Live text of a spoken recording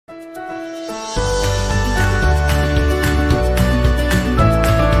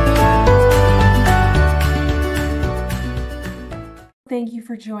Thank you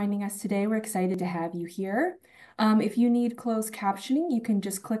for joining us today. We're excited to have you here. If you need closed captioning, you can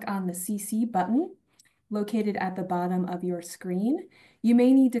just click on the CC button located at the bottom of your screen. You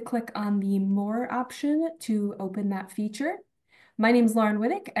may need to click on the More option to open that feature. My name is Lauren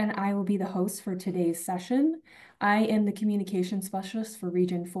Wittick, and I will be the host for today's session. I am the Communication Specialist for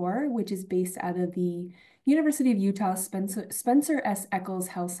Region 4, which is based out of the University of Utah Spencer S. Eccles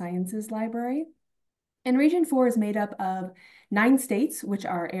Health Sciences Library. And Region 4 is made up of 9 states, which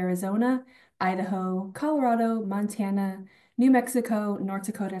are Arizona, Idaho, Colorado, Montana, New Mexico, North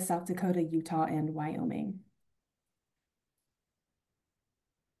Dakota, South Dakota, Utah, and Wyoming.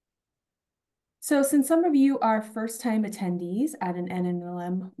 So since some of you are first-time attendees at an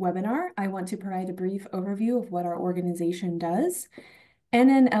NNLM webinar, I want to provide a brief overview of what our organization does.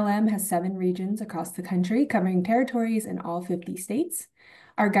 NNLM has 7 regions across the country, covering territories in all 50 states.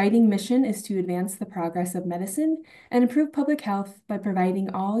 Our guiding mission is to advance the progress of medicine and improve public health by providing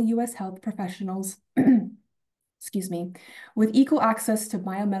all U.S. health professionals with equal access to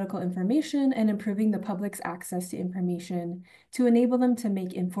biomedical information and improving the public's access to information to enable them to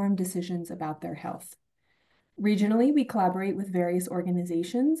make informed decisions about their health. Regionally, we collaborate with various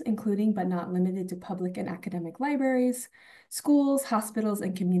organizations, including but not limited to public and academic libraries, schools, hospitals,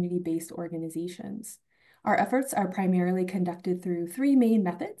 and community-based organizations. Our efforts are primarily conducted through 3 main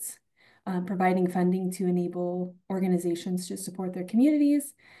methods: providing funding to enable organizations to support their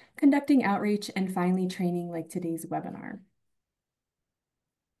communities, conducting outreach, and finally training like today's webinar.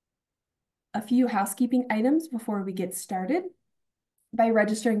 A few housekeeping items before we get started. By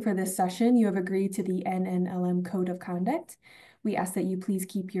registering for this session, you have agreed to the NNLM Code of Conduct. We ask that you please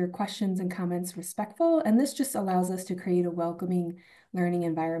keep your questions and comments respectful, and this just allows us to create a welcoming learning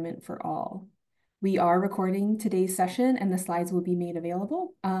environment for all. We are recording today's session, and the slides will be made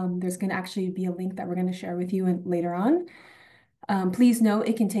available. There's going to actually be a link that we're going to share with you later on. Please note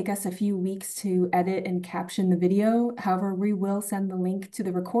it can take us a few weeks to edit and caption the video. However, we will send the link to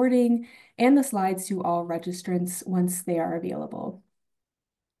the recording and the slides to all registrants once they are available.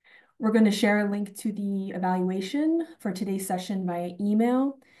 We're going to share a link to the evaluation for today's session via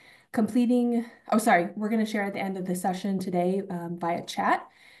email. We're going to share at the end of the session today via chat.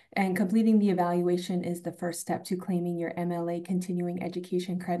 And completing the evaluation is the first step to claiming your MLA continuing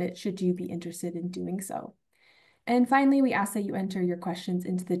education credit, should you be interested in doing so. And finally, we ask that you enter your questions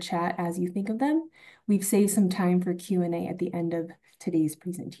into the chat as you think of them. We've saved some time for Q&A at the end of today's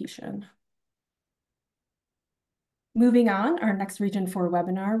presentation. Moving on, our next Region 4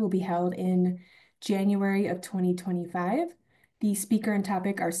 webinar will be held in January of 2025. The speaker and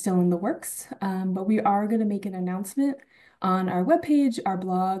topic are still in the works, but we are going to make an announcement on our webpage, our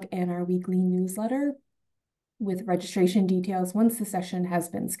blog, and our weekly newsletter with registration details once the session has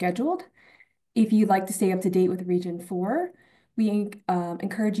been scheduled. If you'd like to stay up to date with Region 4, we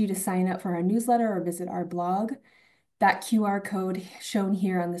encourage you to sign up for our newsletter or visit our blog. That QR code shown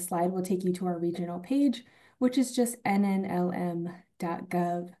here on the slide will take you to our regional page, which is just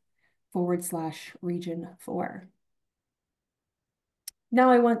nnlm.gov/region4. Now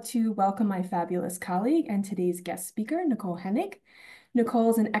I want to welcome my fabulous colleague and today's guest speaker, Nicole Hennig. Nicole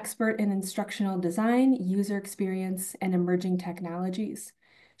is an expert in instructional design, user experience, and emerging technologies.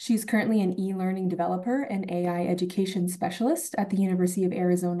 She's currently an e-learning developer and AI education specialist at the University of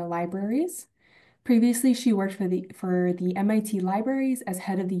Arizona Libraries. Previously, she worked for the MIT Libraries as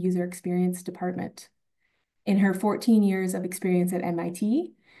head of the user experience department. In her 14 years of experience at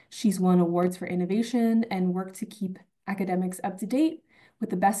MIT, she's won awards for innovation and worked to keep academics up to date with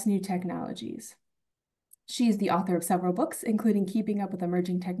the best new technologies. She is the author of several books, including Keeping Up with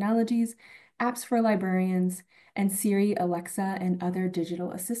Emerging Technologies, Apps for Librarians, and Siri, Alexa, and Other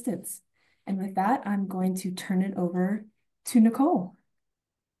Digital Assistants. And with that, I'm going to turn it over to Nicole.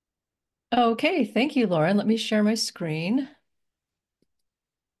 Okay, thank you, Lauren. Let me share my screen.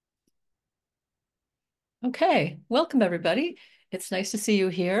 Okay, welcome everybody. It's nice to see you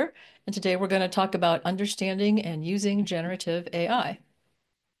here. And today we're going to talk about understanding and using generative AI.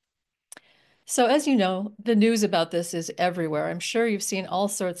 So as you know, the news about this is everywhere. I'm sure you've seen all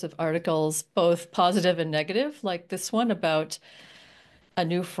sorts of articles, both positive and negative, like this one about a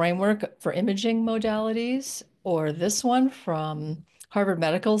new framework for imaging modalities, or this one from Harvard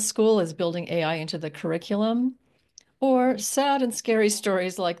Medical School is building AI into the curriculum, or sad and scary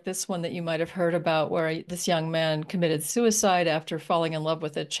stories like this one that you might have heard about, where this young man committed suicide after falling in love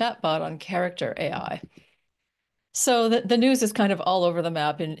with a chatbot on character AI. So the news is kind of all over the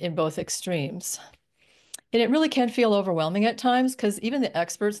map in both extremes. And it really can feel overwhelming at times because even the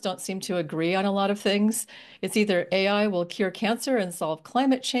experts don't seem to agree on a lot of things. It's either AI will cure cancer and solve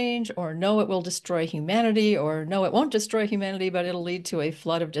climate change, or no, it will destroy humanity, or no, it won't destroy humanity, but it'll lead to a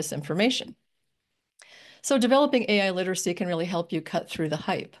flood of disinformation. So developing AI literacy can really help you cut through the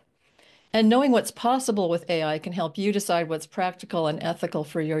hype. And knowing what's possible with AI can help you decide what's practical and ethical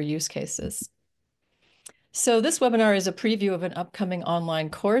for your use cases. So this webinar is a preview of an upcoming online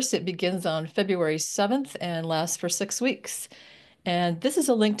course. It begins on February 7th and lasts for 6 weeks. And this is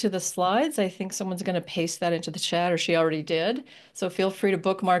a link to the slides. I think someone's going to paste that into the chat, or she already did. So feel free to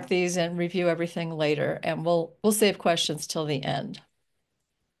bookmark these and review everything later. And we'll save questions till the end.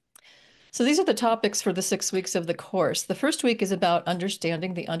 So these are the topics for the 6 weeks of the course. The first week is about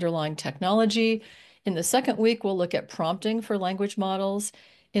understanding the underlying technology. In the second week, we'll look at prompting for language models.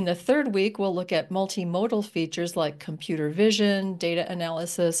 In the third week, we'll look at multimodal features like computer vision, data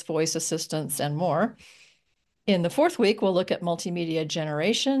analysis, voice assistance, and more. In the fourth week, we'll look at multimedia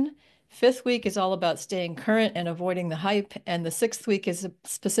generation. Fifth week is all about staying current and avoiding the hype. And the sixth week is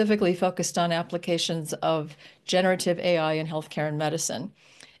specifically focused on applications of generative AI in healthcare and medicine.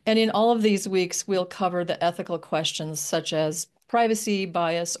 And in all of these weeks, we'll cover the ethical questions such as privacy,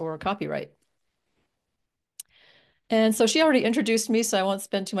 bias, or copyright. And so she already introduced me, so I won't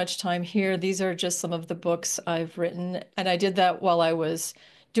spend too much time here. These are just some of the books I've written. And I did that while I was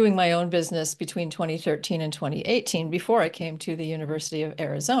doing my own business between 2013 and 2018 before I came to the University of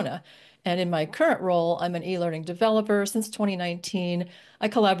Arizona. And in my current role, I'm an e-learning developer. Since 2019, I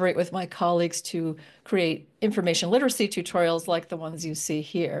collaborate with my colleagues to create information literacy tutorials like the ones you see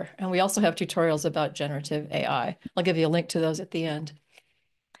here. And we also have tutorials about generative AI. I'll give you a link to those at the end.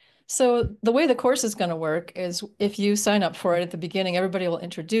 So the way the course is going to work is if you sign up for it at the beginning, everybody will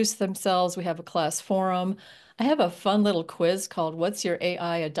introduce themselves. We have a class forum. I have a fun little quiz called What's Your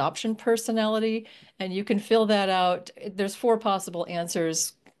AI Adoption Personality? And you can fill that out. There's 4 possible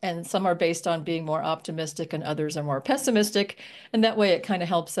answers, and some are based on being more optimistic and others are more pessimistic. And that way it kind of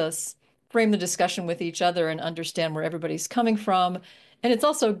helps us frame the discussion with each other and understand where everybody's coming from. And it's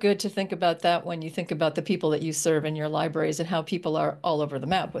also good to think about that when you think about the people that you serve in your libraries and how people are all over the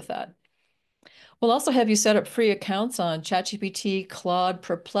map with that. We'll also have you set up free accounts on ChatGPT, Claude,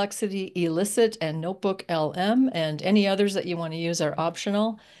 Perplexity, Elicit, and Notebook LM, and any others that you want to use are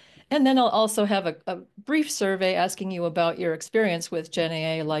optional. And then I'll also have a brief survey asking you about your experience with Gen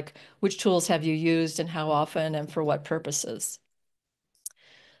AI, like which tools have you used and how often and for what purposes.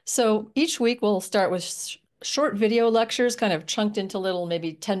 So each week we'll start with short video lectures, kind of chunked into little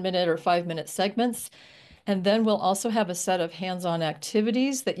maybe 10-minute or 5-minute segments. And then we'll also have a set of hands-on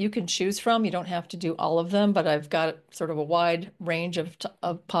activities that you can choose from. You don't have to do all of them, but I've got sort of a wide range of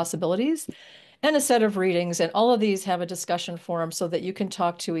possibilities and a set of readings. And all of these have a discussion forum so that you can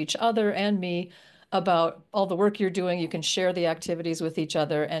talk to each other and me about all the work you're doing. You can share the activities with each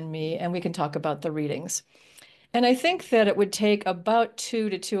other and me, and we can talk about the readings. And I think that it would take about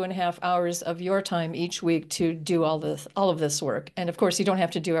 2 to 2.5 hours of your time each week to do all of this work. And of course, you don't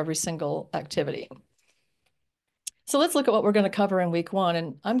have to do every single activity. So let's look at what we're going to cover in week 1.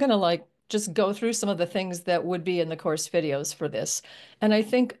 And I'm going to just go through some of the things that would be in the course videos for this. And I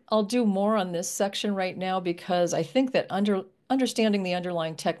think I'll do more on this section right now because I think that understanding the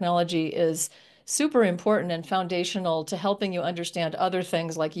underlying technology is super important and foundational to helping you understand other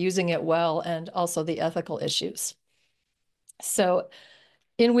things like using it well and also the ethical issues. So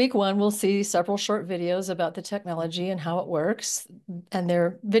in week 1, we'll see several short videos about the technology and how it works. And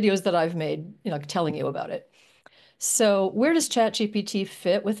they're videos that I've made, telling you about it. So where does ChatGPT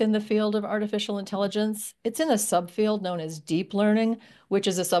fit within the field of artificial intelligence? It's in a subfield known as deep learning, which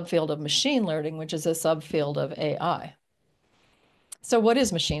is a subfield of machine learning, which is a subfield of AI. So what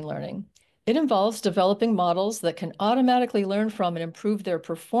is machine learning? It involves developing models that can automatically learn from and improve their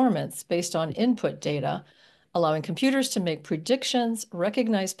performance based on input data, allowing computers to make predictions,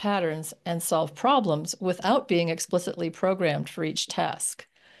 recognize patterns, and solve problems without being explicitly programmed for each task.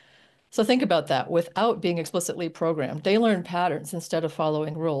 So think about that. Without being explicitly programmed, they learn patterns instead of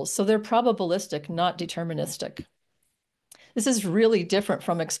following rules. So they're probabilistic, not deterministic. This is really different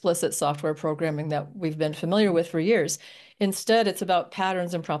from explicit software programming that we've been familiar with for years. Instead, it's about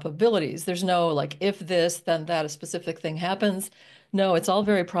patterns and probabilities. There's no like, if this, then that, a specific thing happens. No, it's all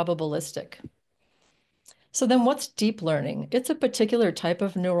very probabilistic. So then what's deep learning? It's a particular type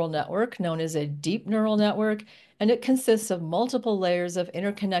of neural network known as a deep neural network, and it consists of multiple layers of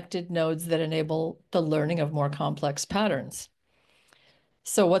interconnected nodes that enable the learning of more complex patterns.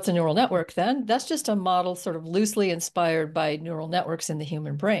 So what's a neural network then? That's just a model sort of loosely inspired by neural networks in the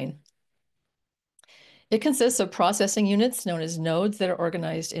human brain. It consists of processing units known as nodes that are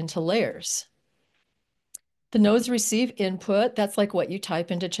organized into layers. The nodes receive input. That's like what you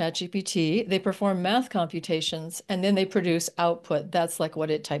type into ChatGPT. They perform math computations, and then they produce output. That's like what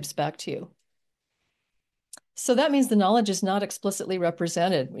it types back to you. So that means the knowledge is not explicitly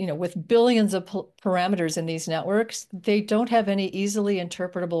represented. With billions of parameters in these networks, they don't have any easily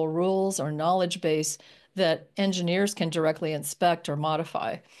interpretable rules or knowledge base that engineers can directly inspect or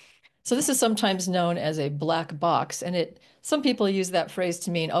modify. So this is sometimes known as a black box, and some people use that phrase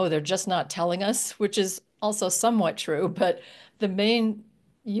to mean, oh, they're just not telling us, which is also somewhat true, but the main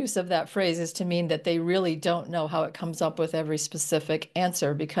use of that phrase is to mean that they really don't know how it comes up with every specific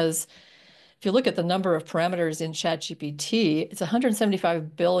answer, because if you look at the number of parameters in ChatGPT, it's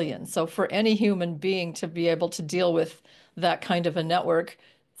 175 billion. So for any human being to be able to deal with that kind of a network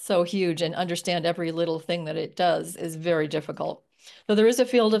so huge and understand every little thing that it does is very difficult. So there is a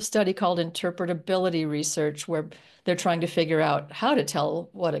field of study called interpretability research where they're trying to figure out how to tell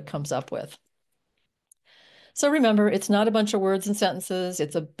what it comes up with. So remember, it's not a bunch of words and sentences.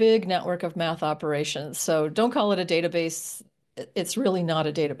 It's a big network of math operations. So don't call it a database. It's really not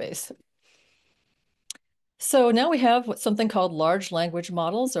a database. So now we have something called large language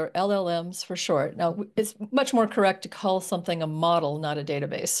models, or LLMs for short. Now, it's much more correct to call something a model, not a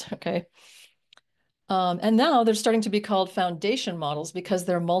database, okay? And now they're starting to be called foundation models because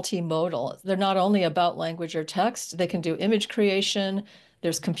they're multimodal. They're not only about language or text, they can do image creation.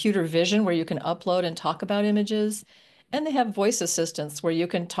 There's computer vision where you can upload and talk about images. And they have voice assistants where you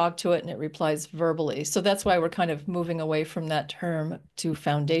can talk to it and it replies verbally. So that's why we're kind of moving away from that term to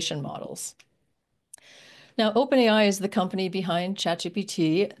foundation models. Now, OpenAI is the company behind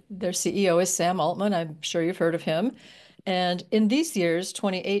ChatGPT. Their CEO is Sam Altman. I'm sure you've heard of him. And in these years,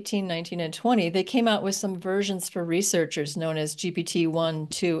 2018, 19, and 20, they came out with some versions for researchers known as GPT-1,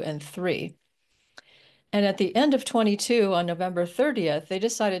 2, and 3. And at the end of 22, on November 30th, they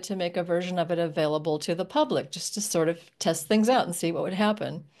decided to make a version of it available to the public just to sort of test things out and see what would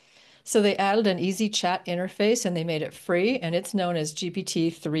happen. So they added an easy chat interface and they made it free, and it's known as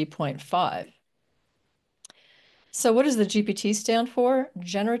GPT 3.5. So what does the GPT stand for?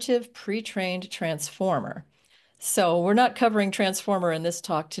 Generative Pre-trained Transformer. So we're not covering transformer in this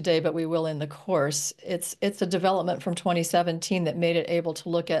talk today, but we will in the course. It's a development from 2017 that made it able to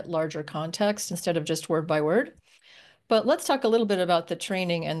look at larger context instead of just word by word. But let's talk a little bit about the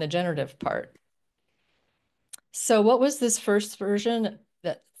training and the generative part. So what was this first version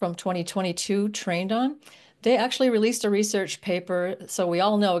that from 2022 trained on? They actually released a research paper, so we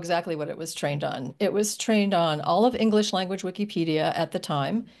all know exactly what it was trained on. It was trained on all of English language Wikipedia at the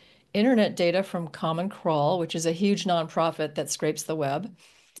time, internet data from Common Crawl, which is a huge nonprofit that scrapes the web,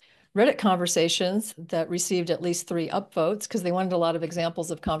 Reddit conversations that received at least 3 upvotes because they wanted a lot of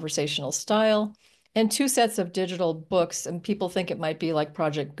examples of conversational style, and 2 sets of digital books, and people think it might be like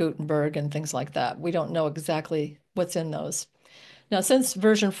Project Gutenberg and things like that. We don't know exactly what's in those. Now, since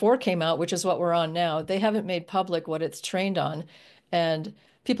version 4 came out, which is what we're on now, they haven't made public what it's trained on, and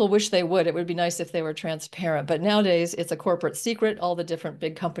people wish they would. It would be nice if they were transparent, but nowadays it's a corporate secret. All the different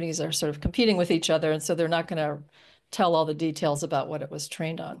big companies are sort of competing with each other, and so they're not going to tell all the details about what it was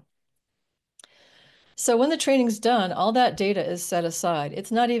trained on. So when the training's done, all that data is set aside.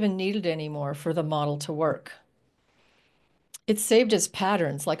 It's not even needed anymore for the model to work. It's saved as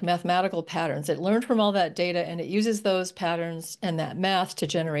patterns, like mathematical patterns. It learned from all that data and it uses those patterns and that math to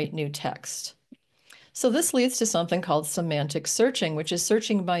generate new text. So this leads to something called semantic searching, which is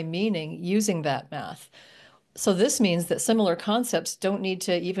searching by meaning using that math. So this means that similar concepts don't need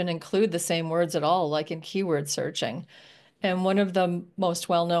to even include the same words at all, like in keyword searching. And one of the most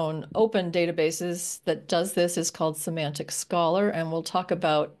well-known open databases that does this is called Semantic Scholar, and we'll talk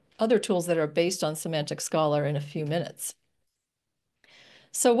about other tools that are based on Semantic Scholar in a few minutes.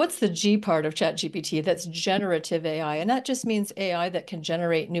 So what's the G part of ChatGPT? That's generative AI, and that just means AI that can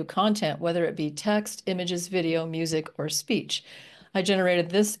generate new content, whether it be text, images, video, music, or speech. I generated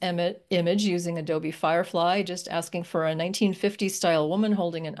this image using Adobe Firefly, just asking for a 1950s style woman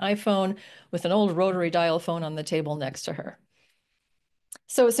holding an iPhone with an old rotary dial phone on the table next to her.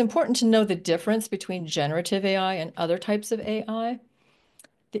 So it's important to know the difference between generative AI and other types of AI.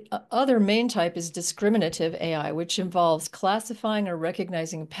 The other main type is discriminative AI, which involves classifying or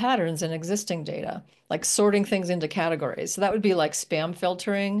recognizing patterns in existing data, like sorting things into categories. So that would be like spam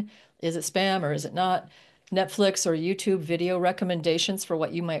filtering. Is it spam or is it not? Netflix or YouTube video recommendations for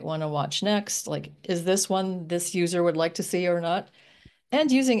what you might want to watch next. Like, is this one this user would like to see or not?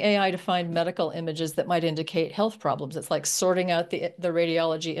 And using AI to find medical images that might indicate health problems. It's like sorting out the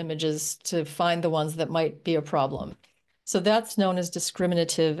radiology images to find the ones that might be a problem. So that's known as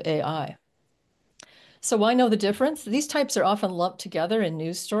discriminative AI. So I know the difference. These types are often lumped together in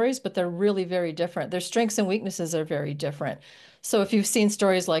news stories, but they're really very different. Their strengths and weaknesses are very different. So if you've seen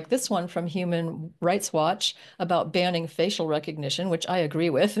stories like this one from Human Rights Watch about banning facial recognition, which I agree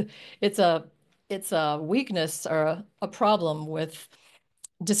with, it's a it's a weakness or a problem with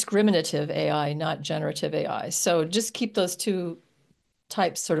discriminative AI, not generative AI. So just keep those two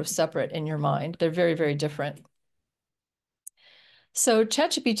types sort of separate in your mind. They're very, very different. So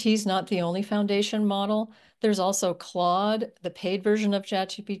ChatGPT is not the only foundation model. There's also Claude, the paid version of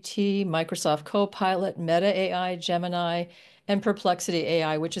ChatGPT, Microsoft Copilot, Meta AI, Gemini, and Perplexity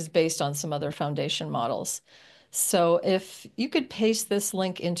AI, which is based on some other foundation models. So if you could paste this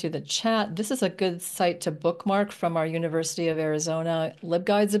link into the chat, this is a good site to bookmark from our University of Arizona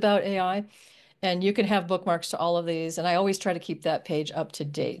LibGuides about AI. And you can have bookmarks to all of these. And I always try to keep that page up to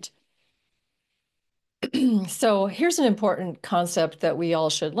date. So here's an important concept that we all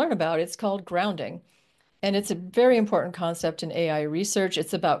should learn about. It's called grounding. And it's a very important concept in AI research.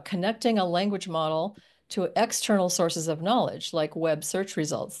 It's about connecting a language model to external sources of knowledge, like web search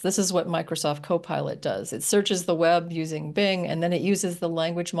results. This is what Microsoft Copilot does. It searches the web using Bing, and then it uses the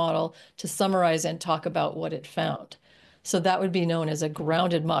language model to summarize and talk about what it found. So that would be known as a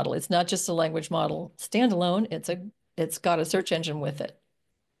grounded model. It's not just a language model standalone, it's got a search engine with it.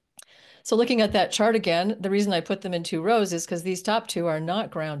 So looking at that chart again, the reason I put them in two rows is because these top two are not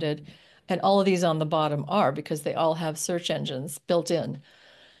grounded, and all of these on the bottom are because they all have search engines built in.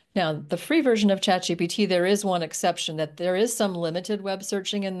 Now, the free version of ChatGPT, there is one exception that there is some limited web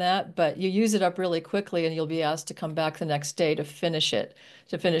searching in that, but you use it up really quickly and you'll be asked to come back the next day to finish it,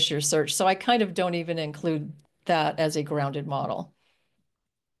 to finish your search. So I kind of don't even include that as a grounded model.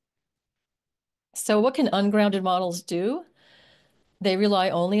 So what can ungrounded models do? They rely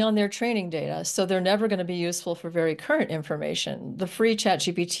only on their training data, so they're never going to be useful for very current information. The free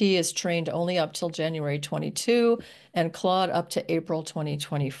ChatGPT is trained only up till January 22 and Claude up to April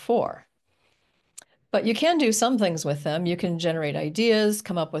 2024. But you can do some things with them. You can generate ideas,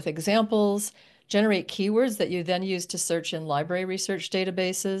 come up with examples, generate keywords that you then use to search in library research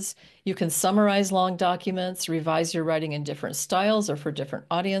databases. You can summarize long documents, revise your writing in different styles or for different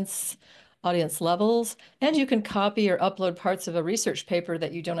audience levels, and you can copy or upload parts of a research paper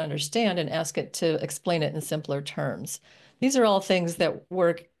that you don't understand and ask it to explain it in simpler terms. These are all things that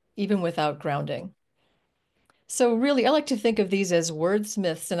work even without grounding. So really, I like to think of these as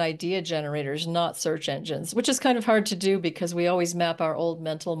wordsmiths and idea generators, not search engines, which is kind of hard to do because we always map our old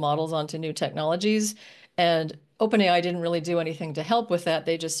mental models onto new technologies. And OpenAI didn't really do anything to help with that.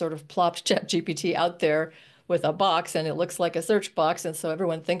 They just sort of plopped ChatGPT out there with a box and it looks like a search box. And so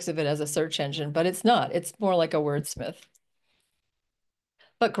everyone thinks of it as a search engine, but it's not. It's more like a wordsmith.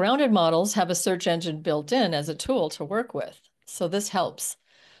 But grounded models have a search engine built in as a tool to work with. So this helps.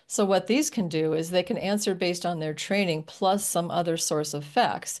 So what these can do is they can answer based on their training plus some other source of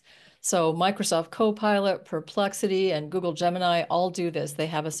facts. So Microsoft Copilot, Perplexity, and Google Gemini all do this. They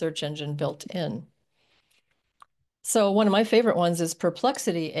have a search engine built in. So one of my favorite ones is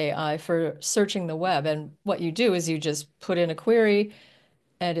Perplexity AI for searching the web. And what you do is you just put in a query,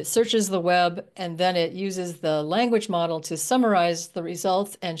 and it searches the web, and then it uses the language model to summarize the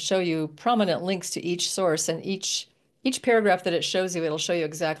results and show you prominent links to each source. And each paragraph that it shows you, it'll show you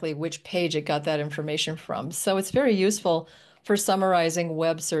exactly which page it got that information from. So it's very useful for summarizing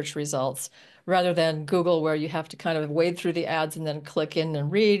web search results rather than Google, where you have to kind of wade through the ads and then click in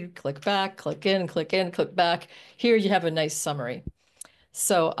and read, click back, click in, click back. Here you have a nice summary.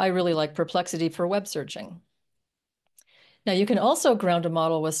 So I really like Perplexity for web searching. Now, you can also ground a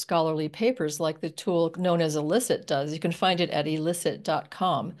model with scholarly papers like the tool known as Elicit does. You can find it at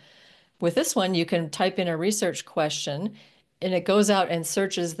elicit.com. With this one, you can type in a research question, and it goes out and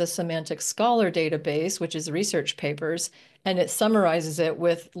searches the Semantic Scholar database, which is research papers, and it summarizes it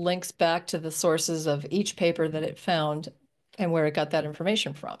with links back to the sources of each paper that it found and where it got that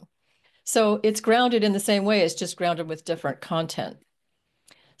information from. So it's grounded in the same way, it's just grounded with different content.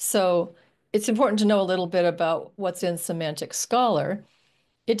 So it's important to know a little bit about what's in Semantic Scholar.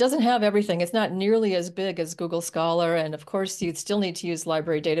 It doesn't have everything. It's not nearly as big as Google Scholar. And of course, you'd still need to use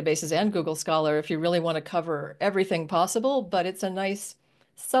library databases and Google Scholar if you really want to cover everything possible. But it's a nice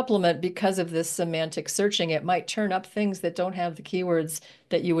supplement because of this semantic searching. It might turn up things that don't have the keywords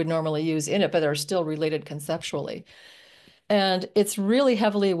that you would normally use in it, but are still related conceptually. And it's really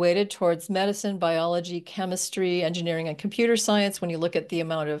heavily weighted towards medicine, biology, chemistry, engineering, and computer science. When you look at the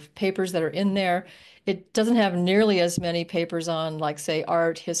amount of papers that are in there, it doesn't have nearly as many papers on, like, say,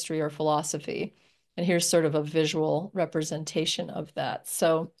 art, history, or philosophy. And here's sort of a visual representation of that.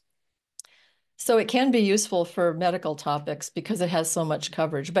 So it can be useful for medical topics because it has so much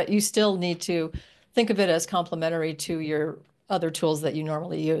coverage, but you still need to think of it as complementary to your other tools that you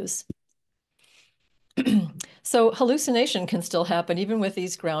normally use. So hallucination can still happen even with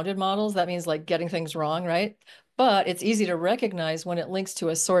these grounded models. That means like getting things wrong, right? But it's easy to recognize when it links to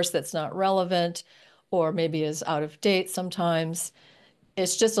a source that's not relevant or maybe is out of date sometimes.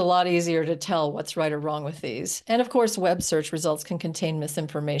 It's just a lot easier to tell what's right or wrong with these. And of course, web search results can contain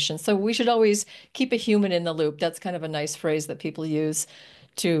misinformation. So we should always keep a human in the loop. That's kind of a nice phrase that people use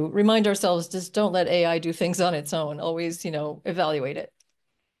to remind ourselves, just don't let AI do things on its own. Always, evaluate it.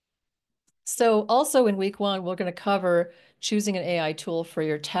 So also in week 1, we're going to cover choosing an AI tool for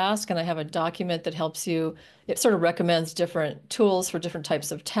your task. And I have a document that helps you, it sort of recommends different tools for different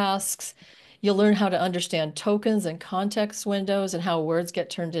types of tasks. You'll learn how to understand tokens and context windows and how words get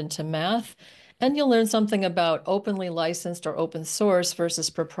turned into math. And you'll learn something about openly licensed or open source versus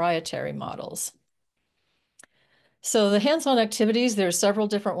proprietary models. So the hands-on activities, there's several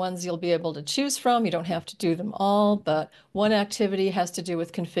different ones you'll be able to choose from. You don't have to do them all, but one activity has to do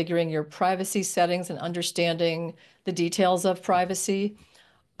with configuring your privacy settings and understanding the details of privacy.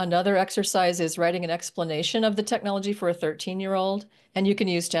 Another exercise is writing an explanation of the technology for a 13-year-old, and you can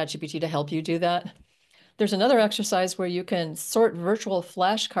use ChatGPT to help you do that. There's another exercise where you can sort virtual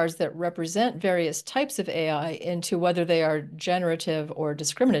flashcards that represent various types of AI into whether they are generative or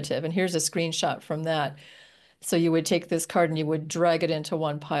discriminative. And here's a screenshot from that. So you would take this card and you would drag it into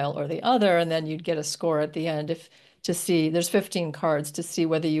one pile or the other, and then you'd get a score at the end to see, there's 15 cards to see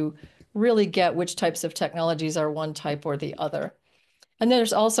whether you really get which types of technologies are one type or the other. And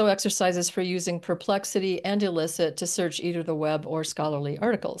there's also exercises for using Perplexity and Elicit to search either the web or scholarly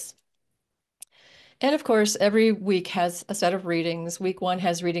articles. And of course, every week has a set of readings. Week 1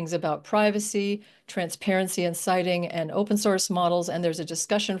 has readings about privacy, transparency and citing, and open source models. And there's a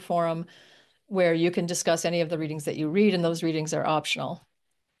discussion forum where you can discuss any of the readings that you read, and those readings are optional.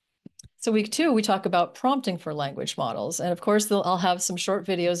 So week 2, we talk about prompting for language models. And of course, I'll have some short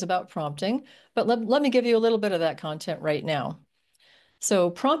videos about prompting, but let me give you a little bit of that content right now. So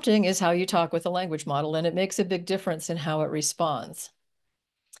prompting is how you talk with a language model, and it makes a big difference in how it responds.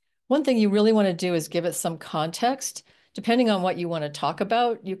 One thing you really want to do is give it some context. Depending on what you want to talk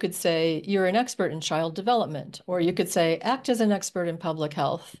about, you could say, you're an expert in child development, or you could say, act as an expert in public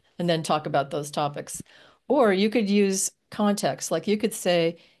health, and then talk about those topics. Or you could use context, like you could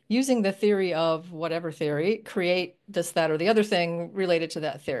say, using the theory of whatever theory, create this, that, or the other thing related to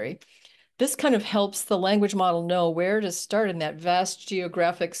that theory. This kind of helps the language model know where to start in that vast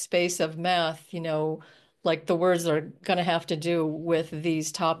geographic space of math, like the words are going to have to do with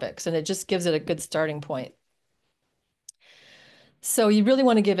these topics. And it just gives it a good starting point. So you really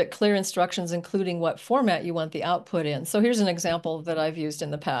want to give it clear instructions, including what format you want the output in. So here's an example that I've used in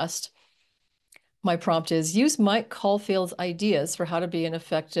the past. My prompt is use Mike Caulfield's ideas for how to be an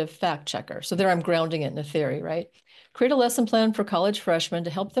effective fact checker. So there I'm grounding it in a theory, right? Create a lesson plan for college freshmen to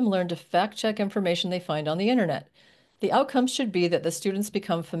help them learn to fact check information they find on the internet. The outcome should be that the students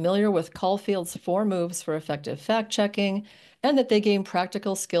become familiar with Caulfield's 4 moves for effective fact checking and that they gain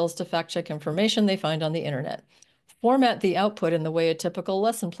practical skills to fact check information they find on the internet. Format the output in the way a typical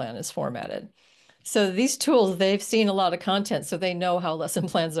lesson plan is formatted. So these tools, they've seen a lot of content, so they know how lesson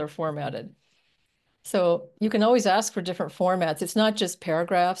plans are formatted. So you can always ask for different formats. It's not just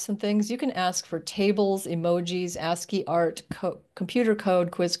paragraphs and things. You can ask for tables, emojis, ASCII art, computer code,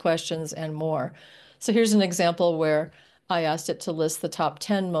 quiz questions, and more. So here's an example where I asked it to list the top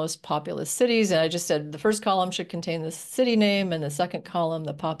 10 most populous cities, and I just said the first column should contain the city name and the second column,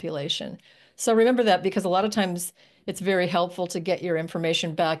 the population. So remember that because a lot of times it's very helpful to get your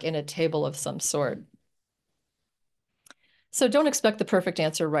information back in a table of some sort. So don't expect the perfect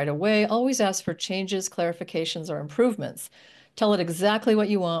answer right away. Always ask for changes, clarifications, or improvements. Tell it exactly what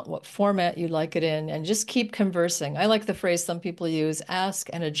you want, what format you'd like it in, and just keep conversing. I like the phrase some people use, ask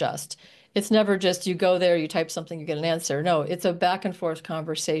and adjust. It's never just you go there, you type something, you get an answer. No, it's a back and forth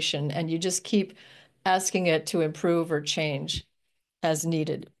conversation, and you just keep asking it to improve or change as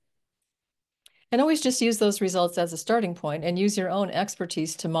needed. And always just use those results as a starting point and use your own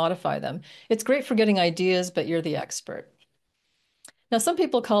expertise to modify them. It's great for getting ideas, but you're the expert. Now, some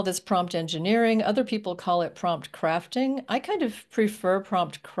people call this prompt engineering. Other people call it prompt crafting. I kind of prefer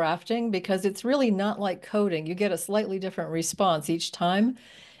prompt crafting because it's really not like coding. You get a slightly different response each time.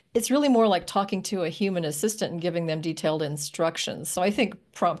 It's really more like talking to a human assistant and giving them detailed instructions. So I think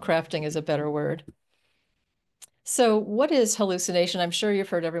prompt crafting is a better word. So what is hallucination? I'm sure you've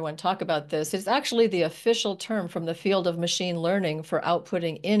heard everyone talk about this. It's actually the official term from the field of machine learning for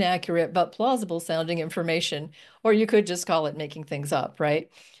outputting inaccurate but plausible sounding information, or you could just call it making things up, right?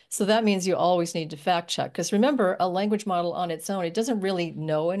 So that means you always need to fact check, because remember, a language model on its own, it doesn't really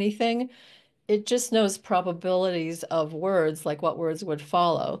know anything. it just knows probabilities of words, like what words would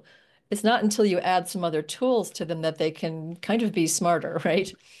follow. It's not until you add some other tools to them that they can kind of be smarter,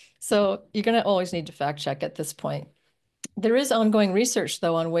 right? So you're going to always need to fact check at this point. There is ongoing research,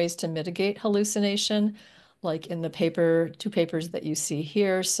 though, on ways to mitigate hallucination, like in the two papers that you see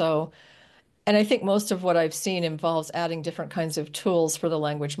here. So, and I think most of what I've seen involves adding different kinds of tools for the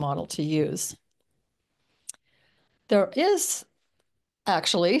language model to use. There is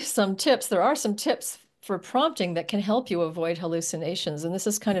actually some tips. There are some tips for prompting that can help you avoid hallucinations. And this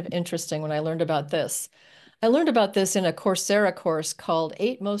is kind of interesting when I learned about this. I learned about this in a Coursera course called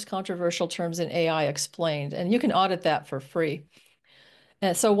Eight Most Controversial Terms in AI Explained, and you can audit that for free.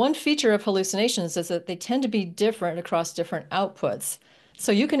 And so one feature of hallucinations is that they tend to be different across different outputs.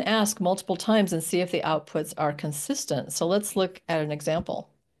 So you can ask multiple times and see if the outputs are consistent. So let's look at an example.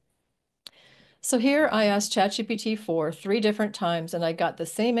 So here I asked ChatGPT 4 three different times and I got the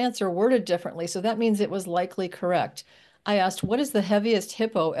same answer worded differently. So that means it was likely correct. I asked, what is the heaviest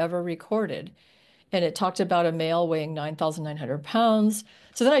hippo ever recorded? And it talked about a male weighing 9,900 pounds.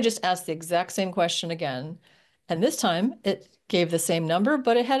 So then I just asked the exact same question again. And this time it gave the same number,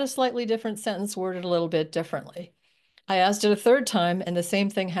 but it had a slightly different sentence worded a little bit differently. I asked it a third time and the same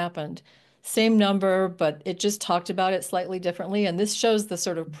thing happened. Same number, but it just talked about it slightly differently. And this shows the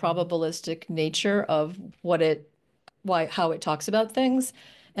sort of probabilistic nature of how it talks about things.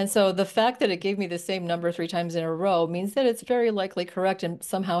 And so the fact that it gave me the same number three times in a row means that it's very likely correct and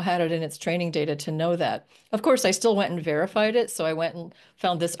somehow had it in its training data to know that. Of course, I still went and verified it. So I went and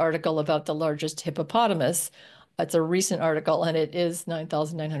found this article about the largest hippopotamus. It's a recent article and it is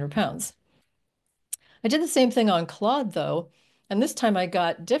 9,900 pounds. I did the same thing on Claude, though, and this time I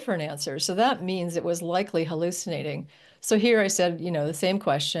got different answers. So that means it was likely hallucinating. So here I said, the same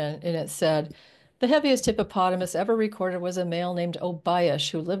question, and it said, the heaviest hippopotamus ever recorded was a male named Obiash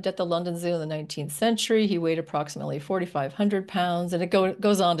who lived at the London Zoo in the 19th century. He weighed approximately 4,500 pounds, and it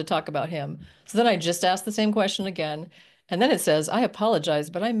goes on to talk about him. So then I just asked the same question again, and then it says, I apologize,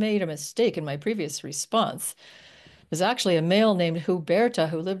 but I made a mistake in my previous response. Was actually a male named Huberta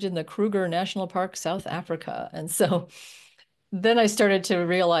who lived in the Kruger National Park, South Africa. And so then I started to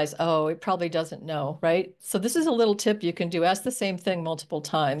realize, oh, it probably doesn't know, right? So this is a little tip you can do. Ask the same thing multiple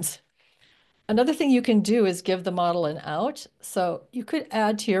times. Another thing you can do is give the model an out. So you could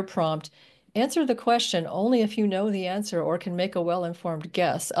add to your prompt, answer the question only if you know the answer or can make a well-informed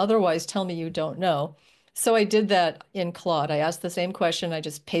guess. Otherwise, tell me you don't know. So I did that in Claude. I asked the same question. I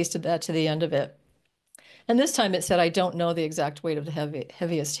just pasted that to the end of it. And this time it said, I don't know the exact weight of the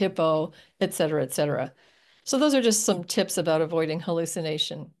heaviest hippo, et cetera, et cetera. So those are just some tips about avoiding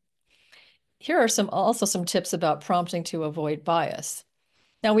hallucination. Here are also some tips about prompting to avoid bias.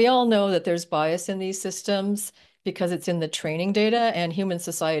 Now, we all know that there's bias in these systems because it's in the training data, and human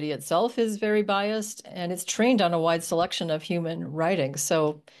society itself is very biased, and it's trained on a wide selection of human writing.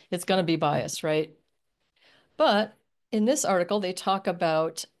 So it's going to be biased, right? But in this article, they talk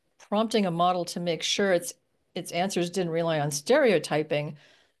about prompting a model to make sure its answers didn't rely on stereotyping.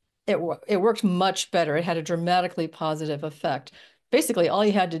 It worked much better. It had a dramatically positive effect. Basically, all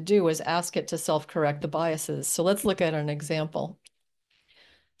you had to do was ask it to self-correct the biases. So let's look at an example.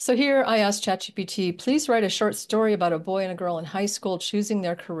 So here I asked ChatGPT, please write a short story about a boy and a girl in high school choosing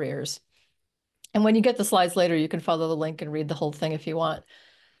their careers. And when you get the slides later, you can follow the link and read the whole thing if you want.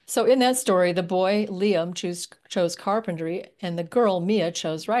 So in that story, the boy, Liam, chose carpentry, and the girl, Mia,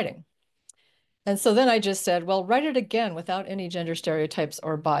 chose writing. And so then I just said, well, write it again without any gender stereotypes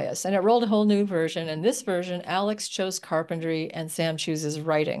or bias. And it rolled a whole new version. And this version, Alex chose carpentry and Sam chooses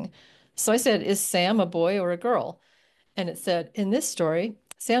writing. So I said, is Sam a boy or a girl? And it said, in this story,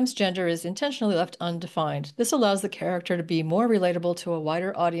 Sam's gender is intentionally left undefined. This allows the character to be more relatable to a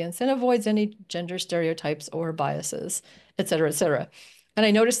wider audience and avoids any gender stereotypes or biases, et cetera, et cetera. And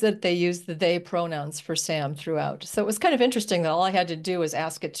I noticed that they used the they pronouns for Sam throughout. So it was kind of interesting that all I had to do was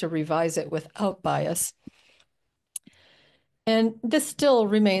ask it to revise it without bias. And this still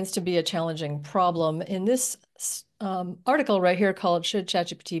remains to be a challenging problem. In this article right here called Should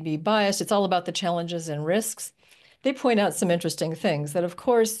ChatGPT Be Biased? It's all about the challenges and risks. They point out some interesting things, that of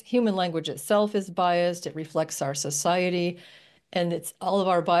course, human language itself is biased. It reflects our society, and all of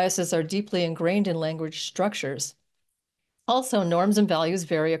our biases are deeply ingrained in language structures. Also, norms and values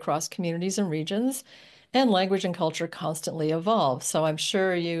vary across communities and regions, and language and culture constantly evolve. So I'm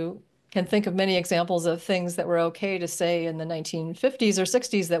sure you can think of many examples of things that were okay to say in the 1950s or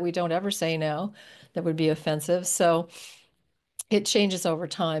 60s that we don't ever say now that would be offensive. So it changes over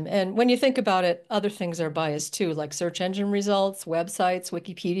time. And when you think about it, other things are biased too, like search engine results, websites,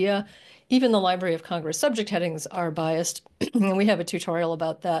 Wikipedia, even the Library of Congress subject headings are biased. And we have a tutorial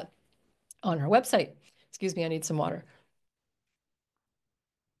about that. on our website. Excuse me, I need some water.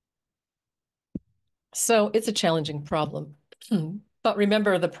 So it's a challenging problem. But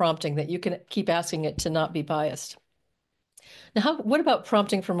remember the prompting that you can keep asking it to not be biased. Now, what about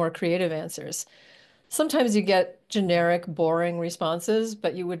prompting for more creative answers? Sometimes you get generic, boring responses,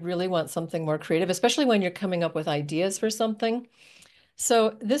 but you would really want something more creative, especially when you're coming up with ideas for something.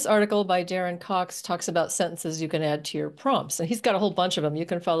 So this article by Darren Cox talks about sentences you can add to your prompts, and he's got a whole bunch of them. You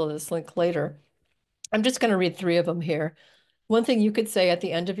can follow this link later. I'm just going to read 3 of them here. One thing you could say at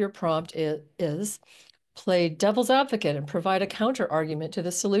the end of your prompt is play devil's advocate and provide a counter argument to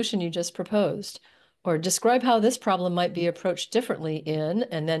the solution you just proposed. Or describe how this problem might be approached differently in,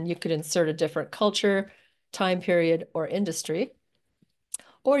 and then you could insert a different culture, time period, or industry.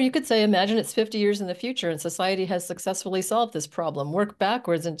 Or you could say, imagine it's 50 years in the future and society has successfully solved this problem. Work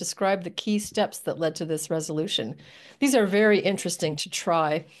backwards and describe the key steps that led to this resolution. These are very interesting to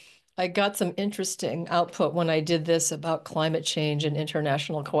try. I got some interesting output when I did this about climate change and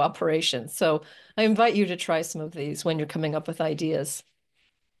international cooperation. So I invite you to try some of these when you're coming up with ideas.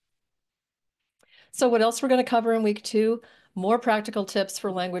 So what else we're going to cover in week 2? More practical tips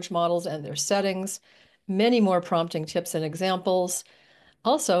for language models and their settings, many more prompting tips and examples.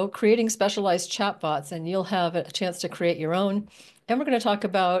 Also, creating specialized chatbots, and you'll have a chance to create your own. And we're going to talk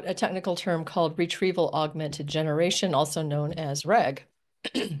about a technical term called retrieval augmented generation, also known as RAG.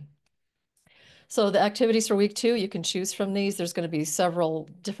 So the activities for week 2, you can choose from these. There's going to be several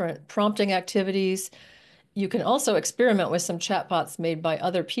different prompting activities. You can also experiment with some chatbots made by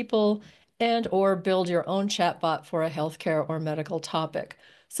other people and or build your own chatbot for a healthcare or medical topic.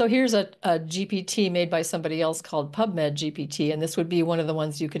 So here's a GPT made by somebody else called PubMed GPT, and this would be one of the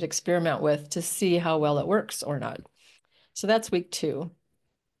ones you could experiment with to see how well it works or not. So that's week 2.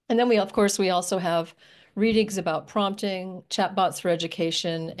 And then of course, we also have readings about prompting, chatbots for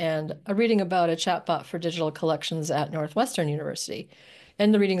education, and a reading about a chatbot for digital collections at Northwestern University.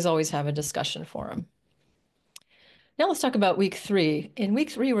 And the readings always have a discussion forum. Now let's talk about week 3. In week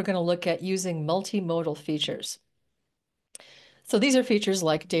 3, we're going to look at using multimodal features. So these are features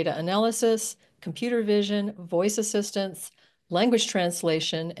like data analysis, computer vision, voice assistance, language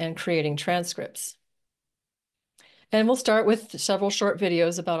translation, and creating transcripts. And we'll start with several short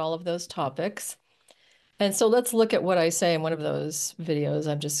videos about all of those topics. And so let's look at what I say in one of those videos.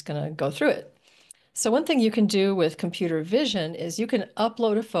 I'm just going to go through it. So one thing you can do with computer vision is you can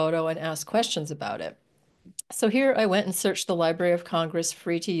upload a photo and ask questions about it. So here I went and searched the Library of Congress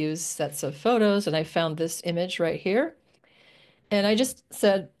free to use sets of photos, and I found this image right here. And I just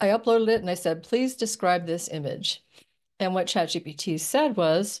said, I uploaded it and I said, please describe this image. And what ChatGPT said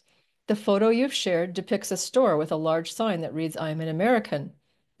was, the photo you've shared depicts a store with a large sign that reads, I'm an American.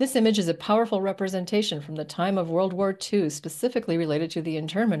 This image is a powerful representation from the time of World War II, specifically related to the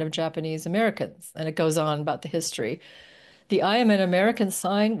internment of Japanese Americans. And it goes on about the history. The I am an American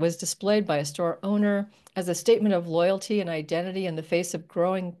sign was displayed by a store owner as a statement of loyalty and identity in the face of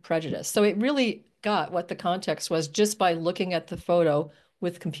growing prejudice. So it really got what the context was just by looking at the photo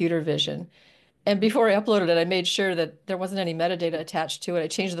with computer vision. And before I uploaded it, I made sure that there wasn't any metadata attached to it. I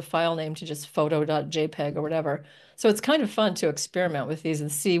changed the file name to just photo.jpg or whatever. So it's kind of fun to experiment with these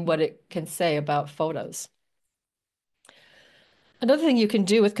and see what it can say about photos. Another thing you can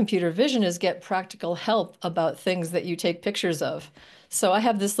do with computer vision is get practical help about things that you take pictures of. So I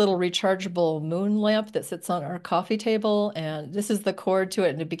have this little rechargeable moon lamp that sits on our coffee table, and this is the cord to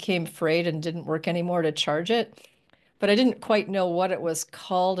it, and it became frayed and didn't work anymore to charge it. But I didn't quite know what it was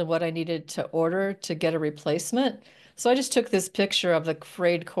called and what I needed to order to get a replacement. So I just took this picture of the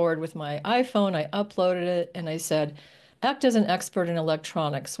frayed cord with my iPhone, I uploaded it, and I said, act as an expert in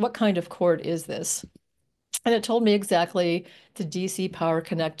electronics. What kind of cord is this? And it told me exactly the DC power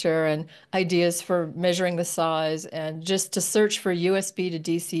connector and ideas for measuring the size and just to search for USB to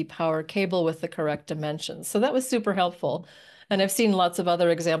DC power cable with the correct dimensions. So that was super helpful. And I've seen lots of other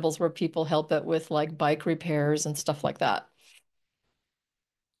examples where people help it with like bike repairs and stuff like that.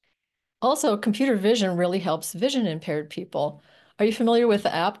 Also, computer vision really helps vision impaired people. Are you familiar with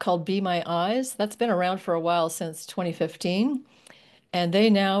the app called Be My Eyes? That's been around for a while, since 2015. And they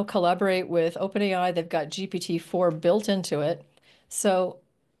now collaborate with OpenAI. They've got GPT-4 built into it. So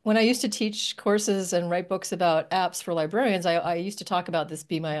when I used to teach courses and write books about apps for librarians, I used to talk about this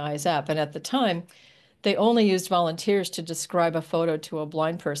Be My Eyes app. And at the time, they only used volunteers to describe a photo to a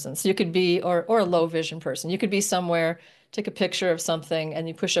blind person. So you could be, or a low vision person, you could be somewhere, take a picture of something, and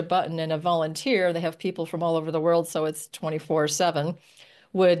you push a button, and a volunteer, they have people from all over the world, so it's 24/7,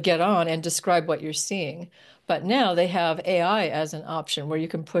 would get on and describe what you're seeing. But now they have AI as an option where you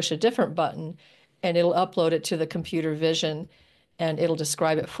can push a different button and it'll upload it to the computer vision. and it'll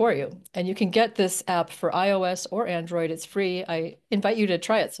describe it for you. And you can get this app for iOS or Android. It's free. I invite you to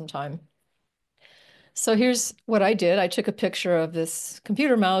try it sometime. So here's what I did. I took a picture of this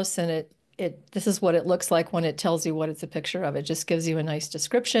computer mouse, and this is what it looks like when it tells you what it's a picture of. It just gives you a nice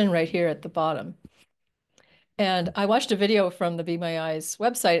description right here at the bottom. And I watched a video from the Be My Eyes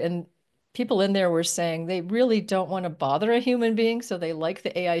website, and people in there were saying they really don't want to bother a human being, so they like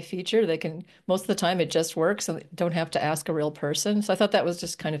the AI feature. They can, most of the time, it just works, and they don't have to ask a real person. So I thought that was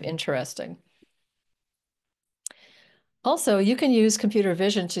just kind of interesting. Also, you can use computer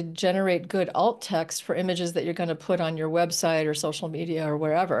vision to generate good alt text for images that you're going to put on your website or social media or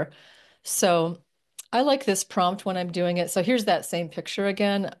wherever. So I like this prompt when I'm doing it. So here's that same picture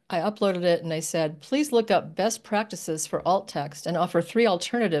again. I uploaded it and I said, please look up best practices for alt text and offer 3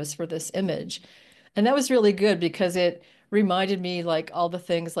 alternatives for this image. And that was really good because it reminded me like all the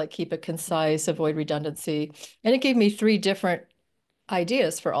things like keep it concise, avoid redundancy. And it gave me 3 different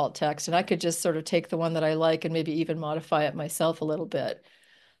ideas for alt text, and I could just sort of take the one that I like and maybe even modify it myself a little bit.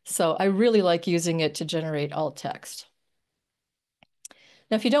 So I really like using it to generate alt text.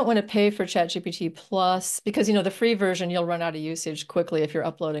 Now, if you don't want to pay for ChatGPT Plus, because the free version, you'll run out of usage quickly if you're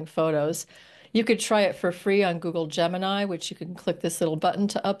uploading photos. You could try it for free on Google Gemini, which you can click this little button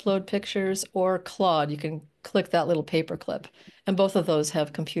to upload pictures, or Claude, you can click that little paperclip. And both of those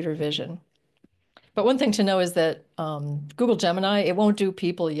have computer vision. But one thing to know is that Google Gemini, it won't do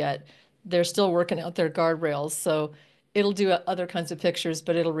people yet. They're still working out their guardrails. So it'll do other kinds of pictures,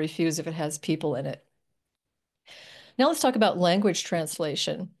 but it'll refuse if it has people in it. Now let's talk about language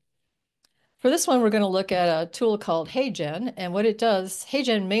translation. For this one, we're going to look at a tool called HeyGen. And what it does,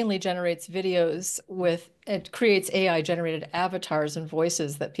 HeyGen mainly generates videos it creates AI generated avatars and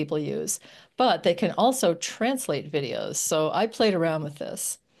voices that people use, but they can also translate videos. So I played around with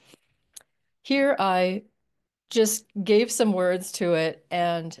this. Here I just gave some words to it,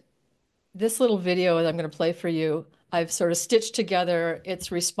 and this little video that I'm going to play for you, I've sort of stitched together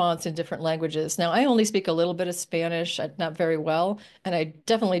its response in different languages. Now, I only speak a little bit of Spanish, not very well, and I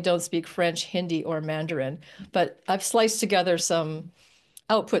definitely don't speak French, Hindi, or Mandarin, but I've sliced together some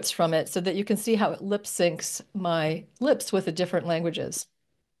outputs from it so that you can see how it lip syncs my lips with the different languages.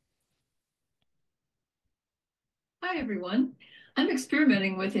 Hi, everyone. I'm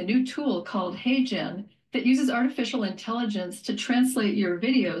experimenting with a new tool called HeyGen that uses artificial intelligence to translate your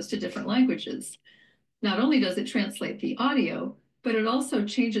videos to different languages. Not only does it translate the audio, but it also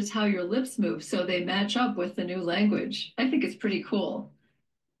changes how your lips move so they match up with the new language. I think it's pretty cool.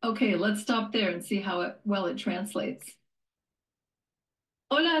 Okay, let's stop there and see how well it translates.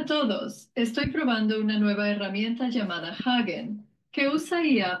 Hola a todos. Estoy probando una nueva herramienta llamada Hagen, que usa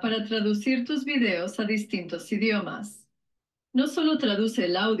IA para traducir tus videos a distintos idiomas. No solo traduce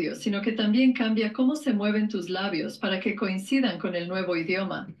el audio, sino que también cambia cómo se mueven tus labios para que coincidan con el nuevo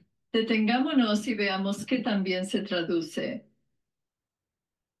idioma. Detengámonos y veamos qué también se traduce.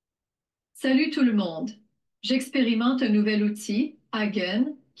 Salut tout le monde. J'expérimente un nouvel outil,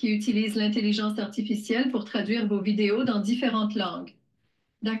 Hagen, qui utilise l'intelligence artificielle pour traduire vos vidéos dans différentes langues.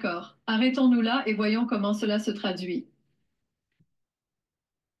 D'accord, arrêtons-nous là et voyons comment cela se traduit.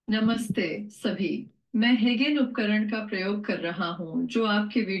 नमस्ते सभी। मैं हेगेन उपकरण का प्रयोग कर रहा हूं जो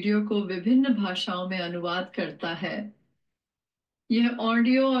आपके वीडियो को विभिन्न भाषाओं में अनुवाद करता है। यह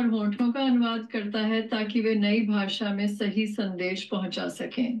ऑडियो और होंठों का अनुवाद करता है ताकि वे नई भाषा में सही संदेश पहुंचा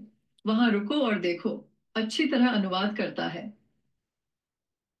सकें। वहां रुको और देखो, अच्छी तरह अनुवाद करता है।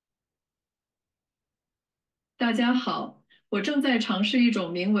 大家好，我正在尝试一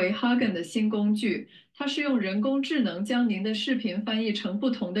种名为 Hagen 的新工具，它是用人工智能将您的视频翻译成不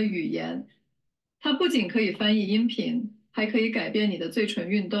同的语言。它不仅可以翻译音频，还可以改变你的嘴唇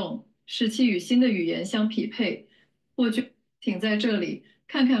运动，使其与新的语言相匹配。我觉请在这里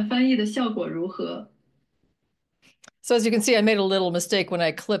看看翻译的效果如何。So as you can see, I made a little mistake when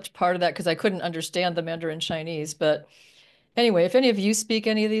I clipped part of that because I couldn't understand the Mandarin Chinese. But anyway, if any of you speak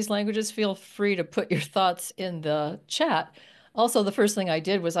any of these languages, feel free to put your thoughts in the chat. Also, the first thing I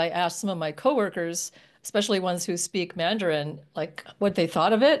did was I asked some of my coworkers, especially ones who speak Mandarin, like what they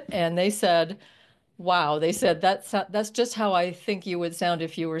thought of it. And they said, wow, they said that's just how I think you would sound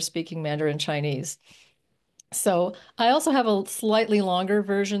if you were speaking Mandarin Chinese. So I also have a slightly longer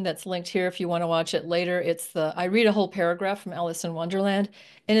version that's linked here if you want to watch it later. I read a whole paragraph from Alice in Wonderland.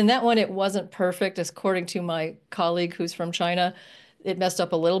 And in that one, it wasn't perfect, according to my colleague who's from China. It messed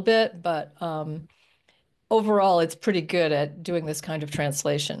up a little bit, but overall, it's pretty good at doing this kind of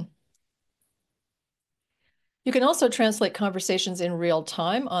translation. You can also translate conversations in real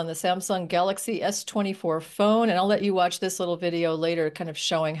time on the Samsung Galaxy S24 phone, and I'll let you watch this little video later kind of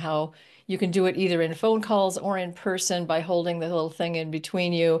showing how you can do it either in phone calls or in person by holding the little thing in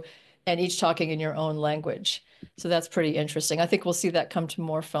between you and each talking in your own language. So that's pretty interesting. I think we'll see that come to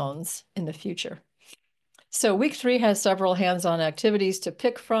more phones in the future. So week 3 has several hands-on activities to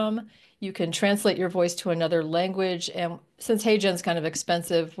pick from. You can translate your voice to another language. And since HeyGen's kind of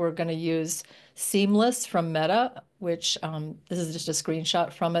expensive, we're going to use Seamless from Meta, which this is just a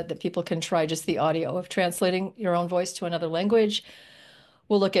screenshot from it that people can try just the audio of translating your own voice to another language.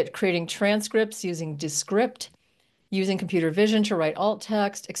 We'll look at creating transcripts using Descript, using computer vision to write alt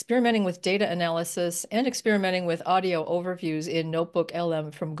text, experimenting with data analysis, and experimenting with audio overviews in Notebook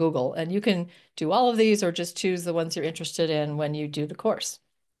LM from Google. And you can do all of these or just choose the ones you're interested in when you do the course.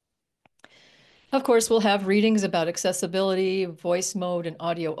 Of course, we'll have readings about accessibility, voice mode, and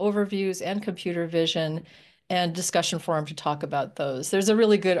audio overviews, and computer vision, and discussion forum to talk about those. There's a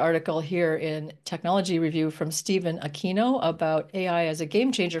really good article here in Technology Review from Stephen Aquino about AI as a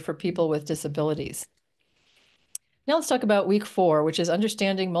game changer for people with disabilities. Now let's talk about week 4, which is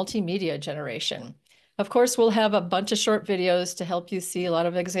understanding multimedia generation. Of course, we'll have a bunch of short videos to help you see a lot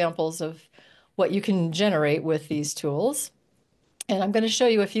of examples of what you can generate with these tools. And I'm going to show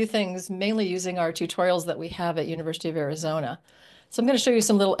you a few things, mainly using our tutorials that we have at University of Arizona. So I'm going to show you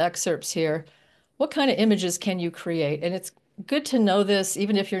some little excerpts here. What kind of images can you create? And it's good to know this,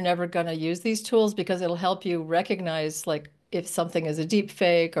 even if you're never going to use these tools, because it'll help you recognize like if something is a deep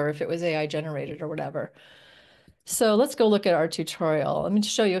fake or if it was AI generated or whatever. So let's go look at our tutorial. Let me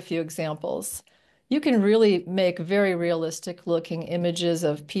show you a few examples. You can really make very realistic looking images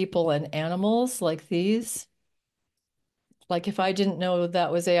of people and animals like these. Like if I didn't know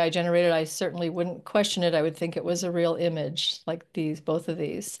that was AI generated, I certainly wouldn't question it. I would think it was a real image like these, both of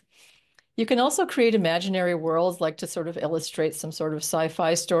these. You can also create imaginary worlds like to sort of illustrate some sort of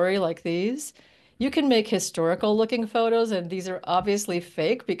sci-fi story like these. You can make historical looking photos, and these are obviously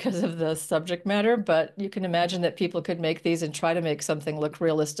fake because of the subject matter, but you can imagine that people could make these and try to make something look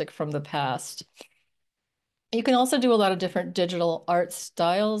realistic from the past. You can also do a lot of different digital art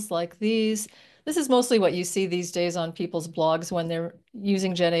styles like these. This is mostly what you see these days on people's blogs when they're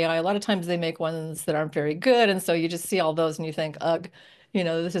using Gen AI. A lot of times they make ones that aren't very good, and so you just see all those and you think, ugh,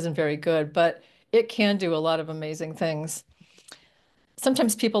 this isn't very good, but it can do a lot of amazing things.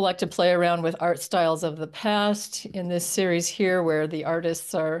 Sometimes people like to play around with art styles of the past in this series here where the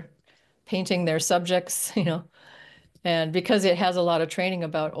artists are painting their subjects, and because it has a lot of training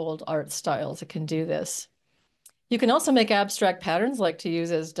about old art styles, it can do this. You can also make abstract patterns like to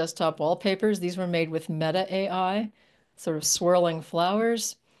use as desktop wallpapers. These were made with Meta AI, sort of swirling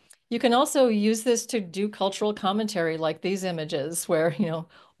flowers. You can also use this to do cultural commentary like these images where,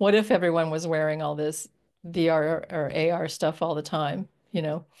 what if everyone was wearing all this VR or AR stuff all the time?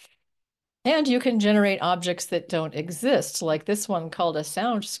 And you can generate objects that don't exist, like this one called a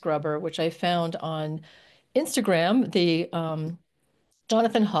sound scrubber, which I found on Instagram. The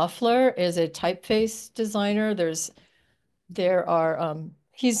Jonathan Hoffler is a typeface designer. There are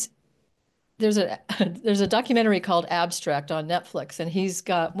he's there's a there's a documentary called Abstract on Netflix, and he's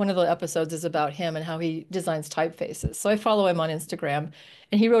got one of the episodes is about him and how he designs typefaces. So I follow him on Instagram,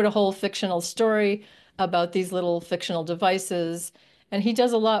 and he wrote a whole fictional story about these little fictional devices, and he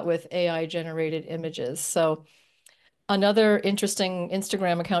does a lot with AI generated images. So another interesting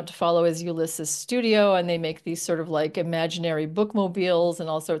Instagram account to follow is Ulysses Studio, and they make these sort of like imaginary bookmobiles and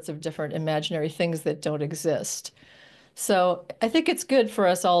all sorts of different imaginary things that don't exist. So I think it's good for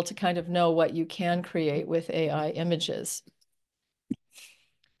us all to kind of know what you can create with AI images.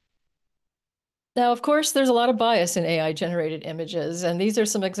 Now, of course, there's a lot of bias in AI generated images, and these are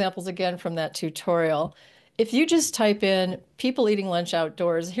some examples again from that tutorial. If you just type in people eating lunch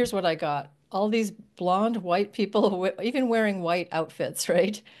outdoors, here's what I got. All these blonde white people, even wearing white outfits,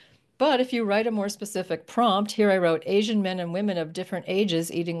 right? But if you write a more specific prompt, here I wrote Asian men and women of different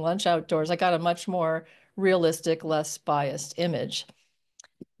ages eating lunch outdoors. I got a much more realistic, less biased image.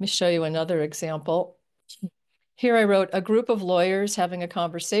 Let me show you another example. Here I wrote a group of lawyers having a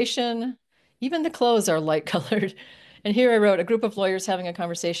conversation. Even the clothes are light colored. And here I wrote a group of lawyers having a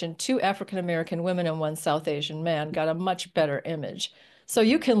conversation, 2 African-American women and 1 South Asian man. Got a much better image. So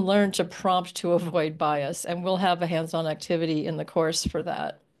you can learn to prompt to avoid bias, and we'll have a hands-on activity in the course for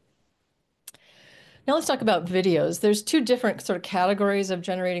that. Now let's talk about videos. There's 2 different sort of categories of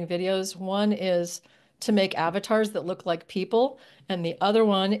generating videos. One is to make avatars that look like people, and the other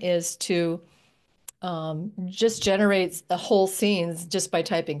one is to just generates the whole scenes just by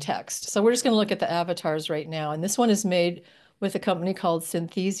typing text. So we're just going to look at the avatars right now. And this one is made with a company called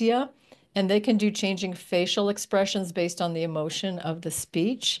Synthesia. and they can do changing facial expressions based on the emotion of the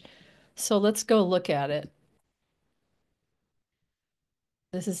speech. So let's go look at it.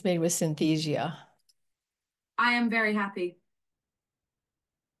 This is made with Synthesia. I am very happy.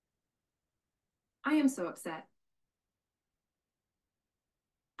 I am so upset.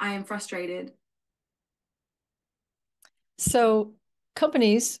 I am frustrated. So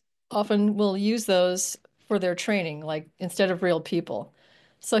companies often will use those for their training, like instead of real people.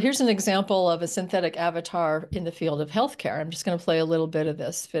 So here's an example of a synthetic avatar in the field of healthcare. I'm just going to play a little bit of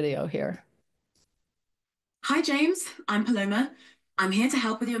this video here. Hi, James. I'm Paloma. I'm here to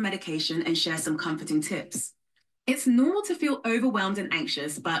help with your medication and share some comforting tips. It's normal to feel overwhelmed and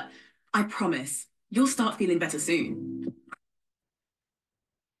anxious, but I promise you'll start feeling better soon.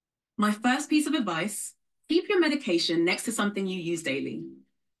 My first piece of advice, keep your medication next to something you use daily.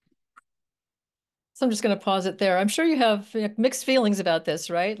 So I'm just going to pause it there. I'm sure you have mixed feelings about this,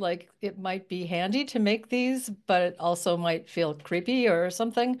 right? Like it might be handy to make these, but it also might feel creepy or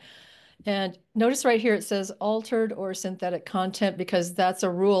something. And notice right here, it says altered or synthetic content because that's a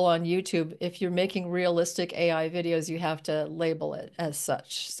rule on YouTube. If you're making realistic AI videos, you have to label it as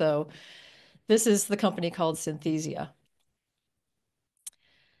such. So this is the company called Synthesia.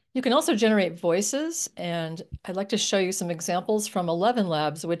 You can also generate voices, and I'd like to show you some examples from 11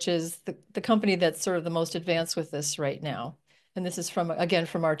 Labs, which is the company that's sort of the most advanced with this right now. And this is from, again,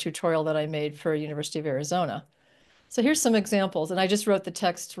 from our tutorial that I made for University of Arizona. So here's some examples, and I just wrote the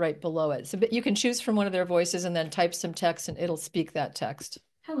text right below it. So you can choose from one of their voices and then type some text and it'll speak that text.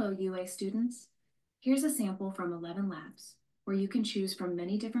 Hello, UA students. Here's a sample from 11 Labs, where you can choose from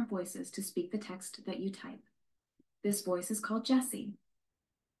many different voices to speak the text that you type. This voice is called Jessie.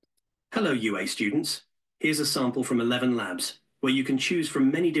 Hello, UA students. Here's a sample from 11 Labs, where you can choose from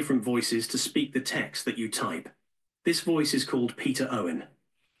many different voices to speak the text that you type. This voice is called Peter Owen.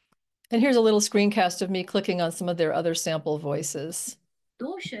 And here's a little screencast of me clicking on some of their other sample voices.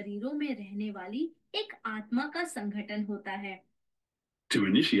 दो शरीरों में रहने वाली एक आत्मा का संगठन होता है. To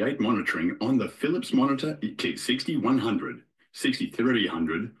initiate monitoring on the Philips monitor, click 6100,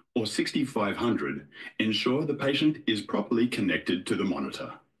 6300, or 6500. Ensure the patient is properly connected to the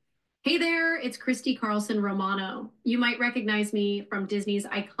monitor. Hey there, it's Christy Carlson Romano. You might recognize me from Disney's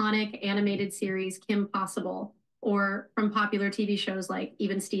iconic animated series Kim Possible, or from popular TV shows like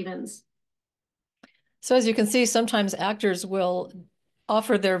Even Stevens. So as you can see, sometimes actors will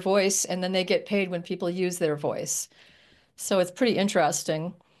offer their voice and then they get paid when people use their voice. So it's pretty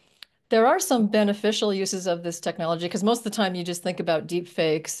interesting. There are some beneficial uses of this technology because most of the time you just think about deep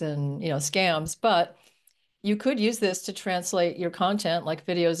fakes and scams, but you could use this to translate your content like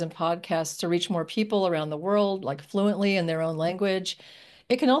videos and podcasts to reach more people around the world, like fluently in their own language.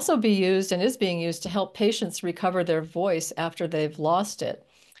 It can also be used and is being used to help patients recover their voice after they've lost it.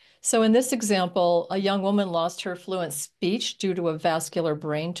 So in this example, a young woman lost her fluent speech due to a vascular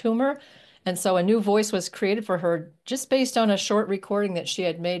brain tumor. And so a new voice was created for her just based on a short recording that she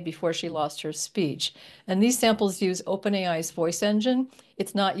had made before she lost her speech. And these samples use OpenAI's voice engine.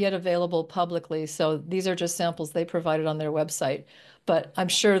 It's not yet available publicly, so these are just samples they provided on their website. But I'm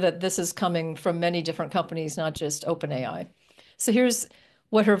sure that this is coming from many different companies, not just OpenAI. So here's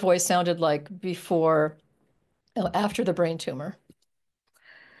what her voice sounded like before, after the brain tumor.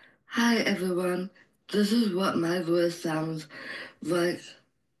 Hi everyone, this is what my voice sounds like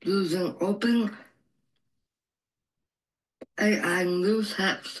using open AI new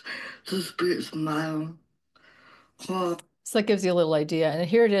text to speech model called. So that gives you a little idea. And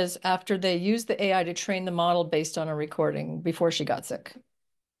here it is after they used the AI to train the model based on a recording before she got sick.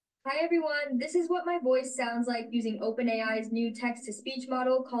 Hi everyone, this is what my voice sounds like using OpenAI's new text-to-speech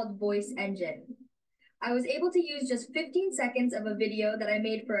model called Voice Engine. I was able to use just 15 seconds of a video that I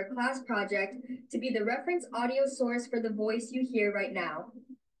made for a class project to be the reference audio source for the voice you hear right now.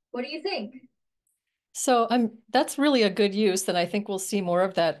 What do you think? So that's really a good use, and I think we'll see more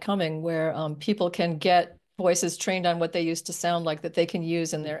of that coming where people can get voices trained on what they used to sound like that they can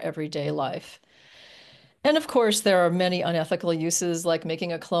use in their everyday life. And of course, there are many unethical uses like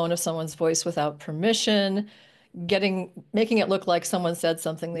making a clone of someone's voice without permission, making it look like someone said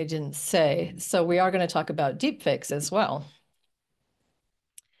something they didn't say. So we are going to talk about deepfakes as well.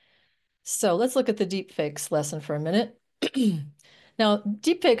 So let's look at the deepfakes lesson for a minute. Now,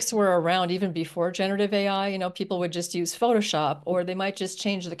 deepfakes were around even before generative AI. People would just use Photoshop, or they might just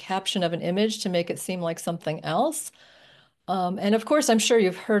change the caption of an image to make it seem like something else. And of course, I'm sure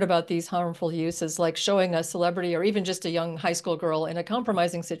you've heard about these harmful uses, like showing a celebrity or even just a young high school girl in a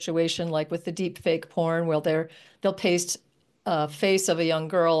compromising situation, like with the deepfake porn, where they'll paste a face of a young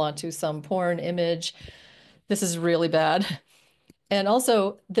girl onto some porn image. This is really bad. And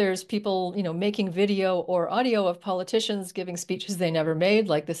also there's people, making video or audio of politicians giving speeches they never made,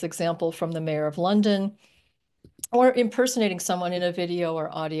 like this example from the Mayor of London, or impersonating someone in a video or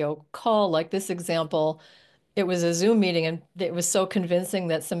audio call, like this example. It was a Zoom meeting and it was so convincing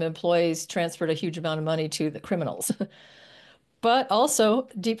that some employees transferred a huge amount of money to the criminals. But also,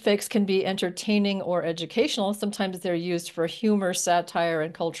 deepfakes can be entertaining or educational. Sometimes they're used for humor, satire,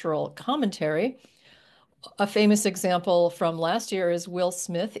 and cultural commentary. A famous example from last year is Will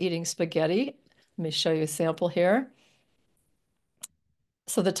Smith eating spaghetti. Let me show you a sample here.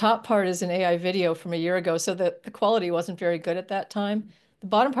 So the top part is an AI video from a year ago, so the quality wasn't very good at that time. The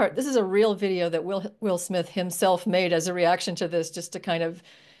bottom part, this is a real video that Will Smith himself made as a reaction to this, just to kind of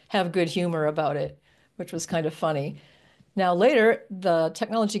have good humor about it, which was kind of funny. Now later, the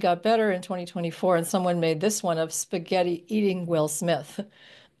technology got better in 2024, and someone made this one of spaghetti eating Will Smith.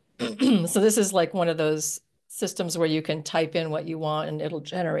 So this is like one of those systems where you can type in what you want and it'll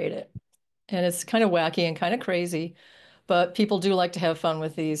generate it. And it's kind of wacky and kind of crazy, but people do like to have fun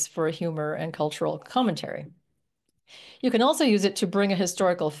with these for humor and cultural commentary. You can also use it to bring a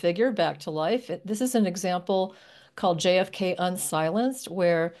historical figure back to life. This is an example called JFK Unsilenced,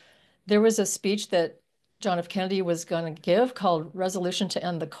 where there was a speech that John F. Kennedy was going to give called Resolution to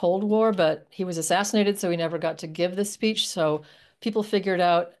End the Cold War, but he was assassinated, so he never got to give the speech. So people figured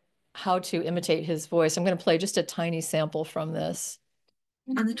out how to imitate his voice. I'm going to play just a tiny sample from this.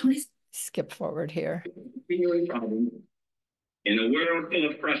 On the 20th, skip forward here. In a world full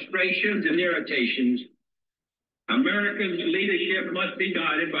of frustrations and irritations, America's leadership must be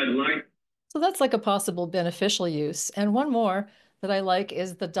guided by the light. So that's like a possible beneficial use. And one more that I like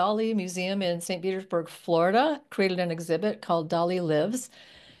is the Dali Museum in St. Petersburg, Florida, created an exhibit called Dali Lives.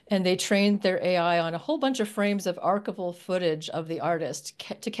 And they trained their AI on a whole bunch of frames of archival footage of the artist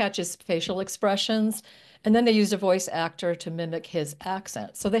to catch his facial expressions. And then they used a voice actor to mimic his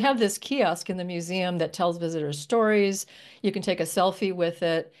accent. So they have this kiosk in the museum that tells visitors stories. You can take a selfie with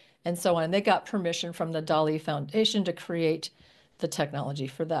it and so on. They got permission from the Dali Foundation to create the technology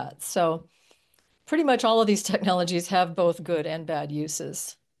for that. So pretty much all of these technologies have both good and bad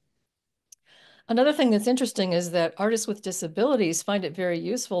uses. Another thing that's interesting is that artists with disabilities find it very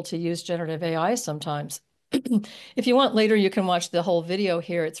useful to use generative AI sometimes. If you want later, you can watch the whole video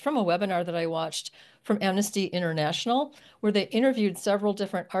here. It's from a webinar that I watched from Amnesty International, where they interviewed several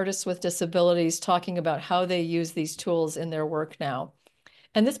different artists with disabilities talking about how they use these tools in their work now.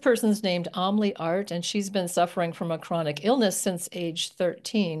 And this person's named Amli Art, and she's been suffering from a chronic illness since age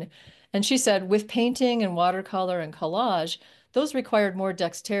 13. And she said, with painting and watercolor and collage, those required more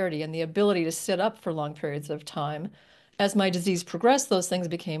dexterity and the ability to sit up for long periods of time. As my disease progressed, those things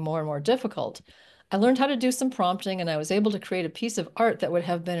became more and more difficult. I learned how to do some prompting, and I was able to create a piece of art that would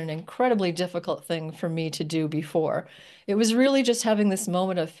have been an incredibly difficult thing for me to do before. It was really just having this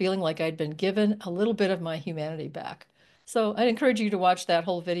moment of feeling like I'd been given a little bit of my humanity back. So I'd encourage you to watch that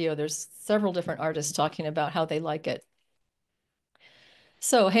whole video. There's several different artists talking about how they like it.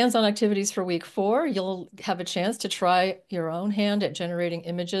 So hands-on activities for week 4, you'll have a chance to try your own hand at generating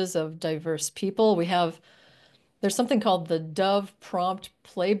images of diverse people. There's something called the Dove Prompt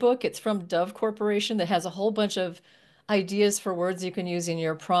Playbook. It's from Dove Corporation that has a whole bunch of ideas for words you can use in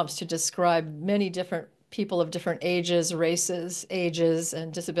your prompts to describe many different people of different ages, races, ages,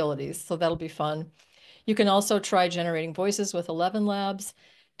 and disabilities. So that'll be fun. You can also try generating voices with 11 Labs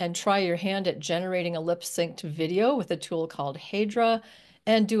and try your hand at generating a lip-synced video with a tool called Hadra,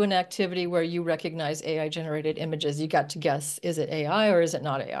 and do an activity where you recognize AI-generated images. You got to guess, is it AI or is it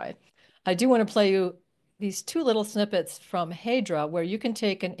not AI? I do want to play you these 2 little snippets from Hadra where you can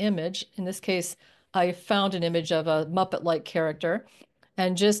take an image. In this case, I found an image of a Muppet-like character,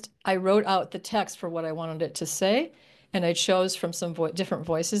 and I wrote out the text for what I wanted it to say. And I chose from some different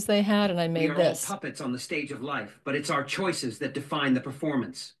voices they had, and I made this. We are all puppets on the stage of life, but it's our choices that define the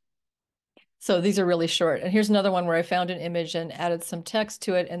performance. So these are really short. And here's another one where I found an image and added some text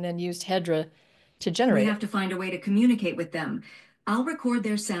to it and then used Hedra to generate it. We have to find a way to communicate with them. I'll record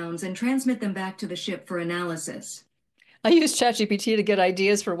their sounds and transmit them back to the ship for analysis. I used ChatGPT to get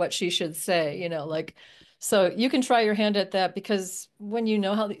ideas for what she should say, so you can try your hand at that, because when you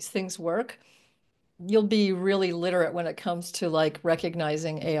know how these things work, you'll be really literate when it comes to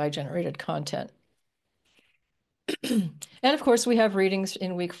recognizing AI generated content. And of course, we have readings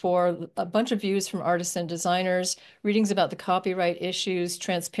in week 4, a bunch of views from artists and designers, readings about the copyright issues,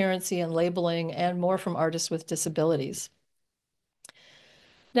 transparency and labeling, and more from artists with disabilities.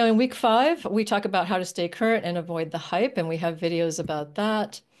 Now in week 5, we talk about how to stay current and avoid the hype, and we have videos about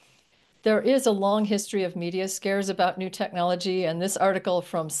that. There is a long history of media scares about new technology, and this article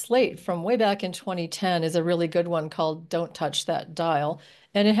from Slate from way back in 2010 is a really good one called Don't Touch That Dial.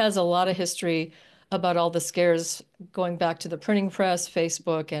 And it has a lot of history about all the scares going back to the printing press,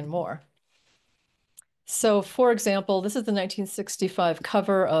 Facebook, and more. So, for example, this is the 1965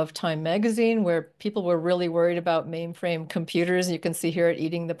 cover of Time magazine, where people were really worried about mainframe computers. You can see here it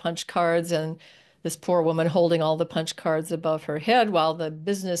eating the punch cards and this poor woman holding all the punch cards above her head while the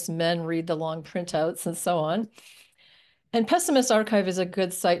businessmen read the long printouts and so on. And Pessimist Archive is a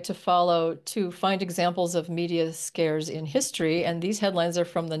good site to follow to find examples of media scares in history. And these headlines are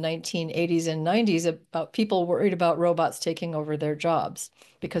from the 1980s and 90s about people worried about robots taking over their jobs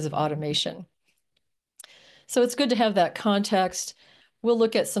because of automation. So it's good to have that context. We'll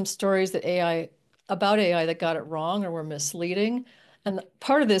look at some stories that about AI that got it wrong or were misleading. And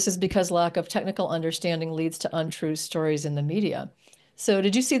part of this is because lack of technical understanding leads to untrue stories in the media. So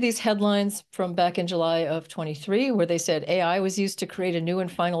did you see these headlines from back in July of 23 where they said AI was used to create a new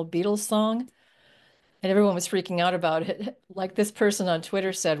and final Beatles song? And everyone was freaking out about it. Like this person on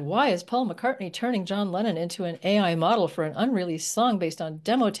Twitter said, why is Paul McCartney turning John Lennon into an AI model for an unreleased song based on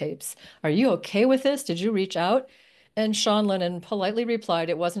demo tapes? Are you okay with this? Did you reach out? And Sean Lennon politely replied,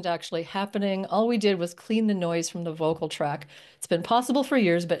 it wasn't actually happening. All we did was clean the noise from the vocal track. It's been possible for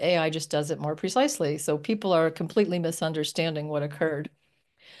years, but AI just does it more precisely. So people are completely misunderstanding what occurred.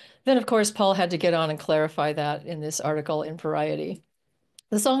 Then, of course, Paul had to get on and clarify that in this article in Variety.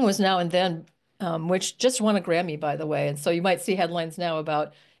 The song was Now and Then, which just won a Grammy, by the way. And so you might see headlines now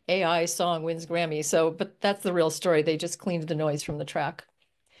about AI song wins Grammy. So, but that's the real story. They just cleaned the noise from the track.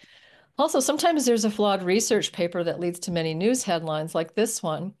 Also, sometimes there's a flawed research paper that leads to many news headlines like this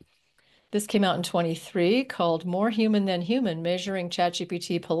one. This came out in 23 called More Human Than Human, Measuring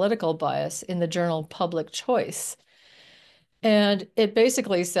ChatGPT Political Bias in the journal Public Choice. And it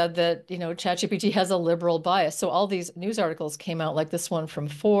basically said that, ChatGPT has a liberal bias. So all these news articles came out like this one from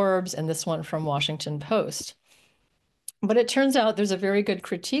Forbes and this one from Washington Post. But it turns out there's a very good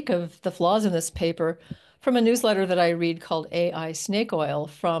critique of the flaws in this paper from a newsletter that I read called AI Snake Oil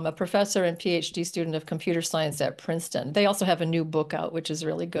from a professor and PhD student of computer science at Princeton. They also have a new book out, which is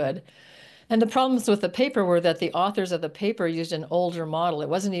really good. And the problems with the paper were that the authors of the paper used an older model. It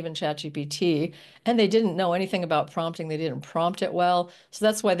wasn't even ChatGPT, and they didn't know anything about prompting. They didn't prompt it well. So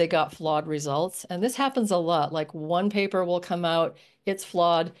that's why they got flawed results. And this happens a lot. Like one paper will come out, it's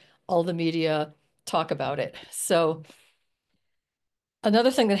flawed, all the media talk about it. So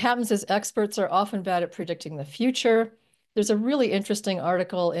another thing that happens is experts are often bad at predicting the future. There's a really interesting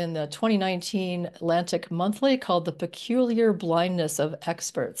article in the 2019 Atlantic Monthly called The Peculiar Blindness of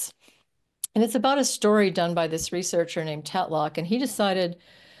Experts. And it's about a story done by this researcher named Tatlock, and he decided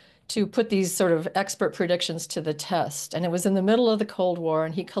to put these sort of expert predictions to the test. And it was in the middle of the Cold War,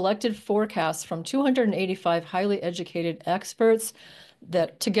 and he collected forecasts from 285 highly educated experts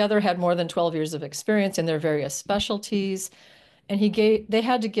that together had more than 12 years of experience in their various specialties. And they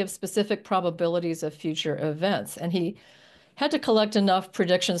had to give specific probabilities of future events. And he had to collect enough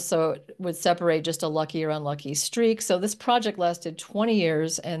predictions so it would separate just a lucky or unlucky streak. So this project lasted 20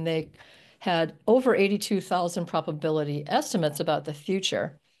 years, and they had over 82,000 probability estimates about the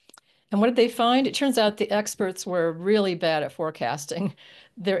future. And what did they find? It turns out the experts were really bad at forecasting.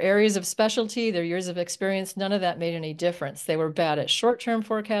 Their areas of specialty, their years of experience, none of that made any difference. They were bad at short-term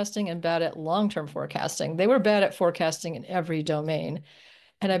forecasting and bad at long-term forecasting. They were bad at forecasting in every domain.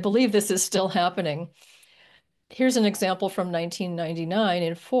 And I believe this is still happening. Here's an example from 1999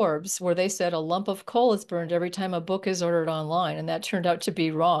 in Forbes, where they said a lump of coal is burned every time a book is ordered online, and that turned out to be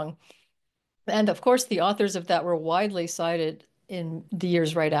wrong. And of course, the authors of that were widely cited in the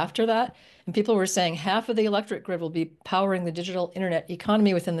years right after that. And people were saying half of the electric grid will be powering the digital internet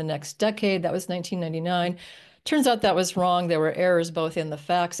economy within the next decade. That was 1999. Turns out that was wrong. There were errors both in the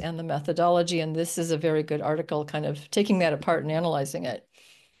facts and the methodology. And this is a very good article kind of taking that apart and analyzing it.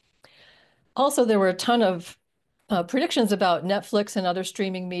 Also, there were a ton of predictions about Netflix and other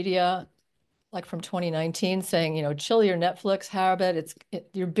streaming media, like from 2019, saying, chill your Netflix habit.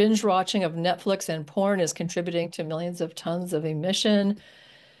 Your binge watching of Netflix and porn is contributing to millions of tons of emission.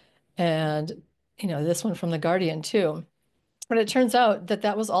 And, this one from The Guardian too. But it turns out that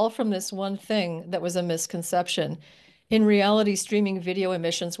that was all from this one thing that was a misconception. In reality, streaming video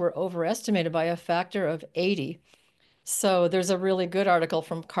emissions were overestimated by a factor of 80. So there's a really good article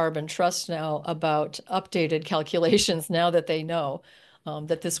from Carbon Trust now about updated calculations now that they know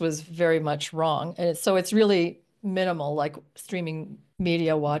that this was very much wrong. And so it's really minimal, like streaming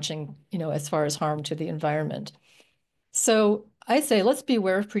media watching, as far as harm to the environment. So I say, let's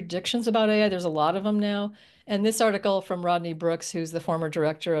beware of predictions about AI. There's a lot of them now. And this article from Rodney Brooks, who's the former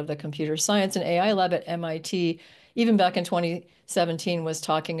director of the Computer Science and AI Lab at MIT, even back in 2017, was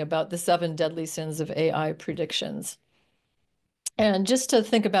talking about the 7 deadly sins of AI predictions. And just to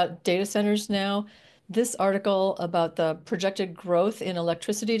think about data centers now, this article about the projected growth in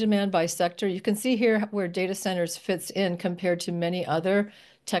electricity demand by sector, you can see here where data centers fits in compared to many other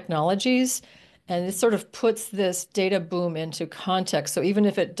technologies. And it sort of puts this data boom into context. So even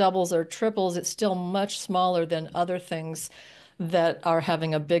if it doubles or triples, it's still much smaller than other things that are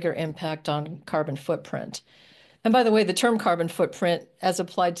having a bigger impact on carbon footprint. And by the way, the term carbon footprint, as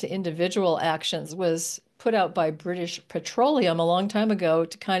applied to individual actions, was put out by British Petroleum a long time ago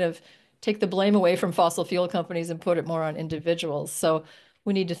to kind of take the blame away from fossil fuel companies and put it more on individuals. So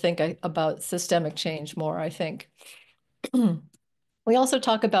we need to think about systemic change more, I think. We also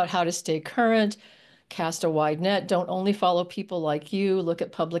talk about how to stay current, cast a wide net, don't only follow people like you, look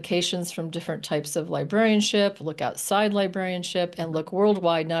at publications from different types of librarianship, look outside librarianship, and look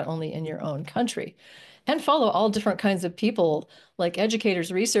worldwide, not only in your own country. And follow all different kinds of people like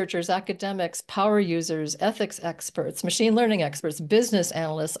educators, researchers, academics, power users, ethics experts, machine learning experts, business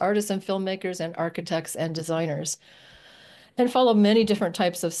analysts, artists and filmmakers, and architects and designers. And follow many different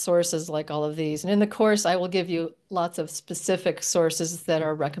types of sources like all of these. And in the course, I will give you lots of specific sources that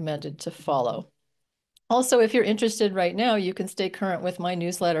are recommended to follow. Also, if you're interested right now, you can stay current with my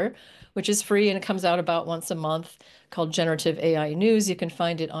newsletter, which is free and it comes out about once a month, called Generative AI News. You can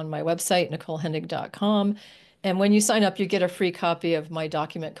find it on my website, NicoleHendig.com. And when you sign up, you get a free copy of my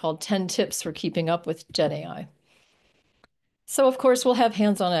document called 10 Tips for Keeping Up with Gen AI. So of course, we'll have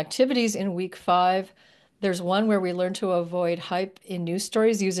hands-on activities in week 5. There's one where we learn to avoid hype in news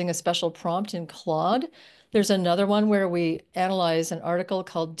stories using a special prompt in Claude. There's another one where we analyze an article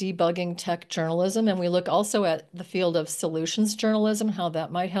called Debugging Tech Journalism, and we look also at the field of solutions journalism, how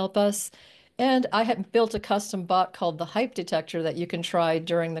that might help us. And I have built a custom bot called the Hype Detector that you can try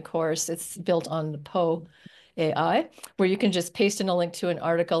during the course. It's built on the Poe AI, where you can just paste in a link to an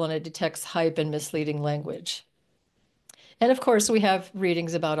article and it detects hype and misleading language. And of course, we have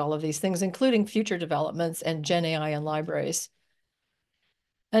readings about all of these things, including future developments and Gen AI and libraries.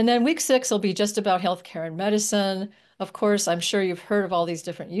 And then week 6 will be just about healthcare and medicine. Of course, I'm sure you've heard of all these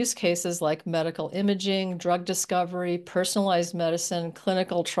different use cases like medical imaging, drug discovery, personalized medicine,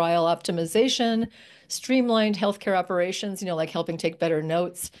 clinical trial optimization, streamlined healthcare operations, like helping take better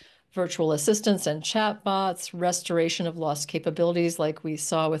notes, virtual assistants and chatbots, restoration of lost capabilities like we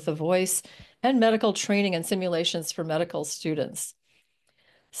saw with the voice, and medical training and simulations for medical students.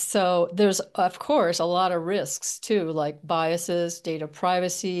 So there's, of course, a lot of risks too, like biases, data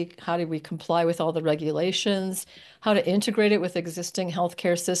privacy, how do we comply with all the regulations, how to integrate it with existing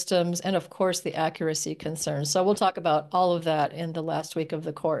healthcare systems, and of course, the accuracy concerns. So we'll talk about all of that in the last week of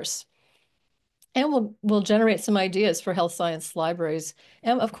the course. And we'll generate some ideas for health science libraries.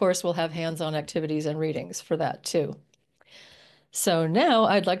 And of course, we'll have hands-on activities and readings for that too. So now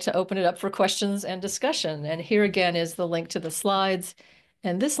I'd like to open it up for questions and discussion. And here again is the link to the slides.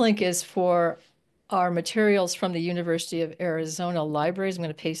 And this link is for our materials from the University of Arizona libraries. I'm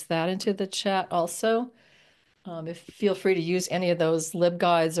going to paste that into the chat also. Feel free to use any of those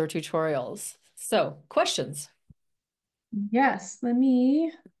LibGuides or tutorials. So questions? Yes, I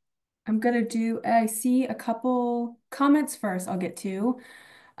see a couple comments first I'll get to.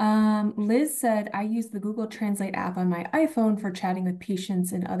 Liz said, I use the Google Translate app on my iPhone for chatting with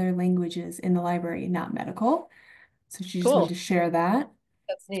patients in other languages in the library, not medical. So she just wanted to share that.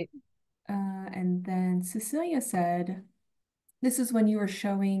 That's neat. And then Cecilia said, this is when you were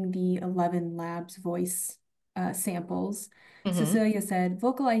showing the 11 labs voice samples. Cecilia said,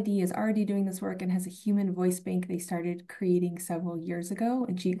 Vocal ID is already doing this work and has a human voice bank they started creating several years ago.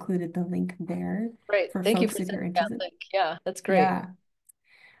 And she included the link there. Great. For Thank you folks for if you're that interested. link. Yeah, that's great. Yeah.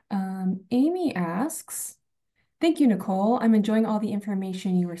 Amy asks, thank you, Nicole. I'm enjoying all the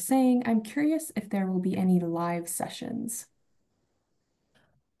information you were saying. I'm curious if there will be any live sessions.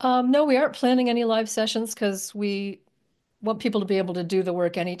 No, we aren't planning any live sessions because we want people to be able to do the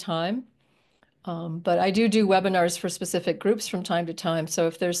work anytime. But I do webinars for specific groups from time to time. So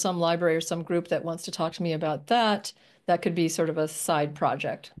if there's some library or some group that wants to talk to me about that, that could be sort of a side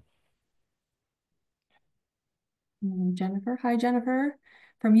project. Jennifer, hi, Jennifer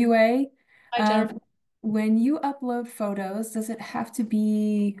from UA. Hi, Jennifer. When you upload photos, does it have to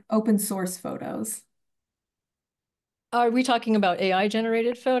be open source photos? Are we talking about AI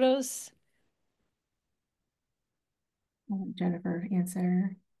generated photos? I'll let Jennifer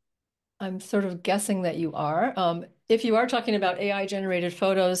answer. I'm sort of guessing that you are. If you are talking about AI generated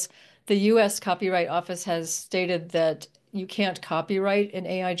photos, the US Copyright Office has stated that you can't copyright an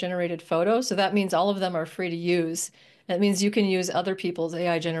AI generated photo. So that means all of them are free to use. That means you can use other people's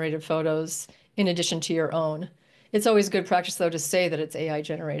AI generated photos in addition to your own. It's always good practice, though, to say that it's AI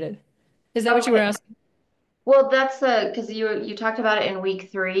generated. Is that what you were asking? Well, that's because you talked about it in week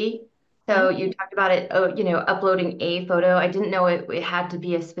 3. So you talked about it, uploading a photo. I didn't know it had to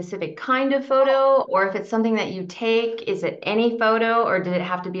be a specific kind of photo, or if it's something that you take, is it any photo, or did it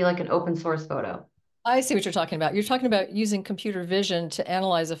have to be like an open source photo? I see what you're talking about. You're talking about using computer vision to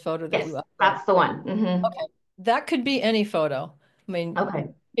analyze a photo that you Yes, upload. that's the one. Okay, that could be any photo. I mean, Okay.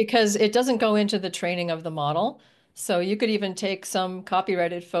 because it doesn't go into the training of the model. So you could even take some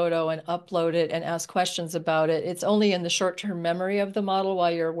copyrighted photo and upload it and ask questions about it. It's only in the short-term memory of the model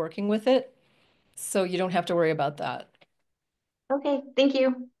while you're working with it. So you don't have to worry about that. Okay, thank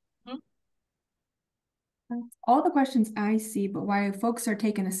you. That's all the questions I see, but while folks are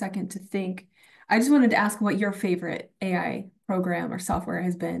taking a second to think, I just wanted to ask what your favorite AI program or software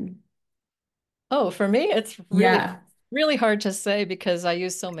has been. Oh, for me, it's Yeah. really hard to say because I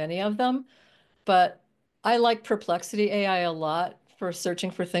use so many of them. But I like Perplexity AI a lot for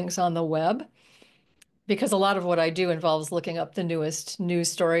searching for things on the web because a lot of what I do involves looking up the newest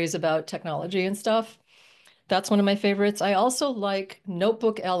news stories about technology and stuff. That's one of my favorites. I also like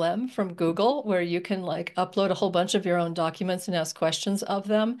Notebook LM from Google, where you can like upload a whole bunch of your own documents and ask questions of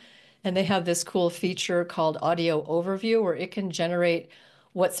them. And they have this cool feature called Audio Overview, where it can generate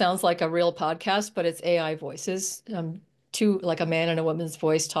what sounds like a real podcast, but it's AI voices, like a man and a woman's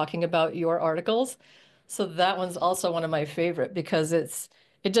voice talking about your articles. So that one's also one of my favorite because it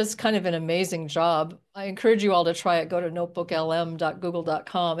does kind of an amazing job. I encourage you all to try it. Go to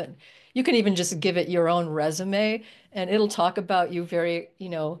notebooklm.google.com and you can even just give it your own resume and it'll talk about you very,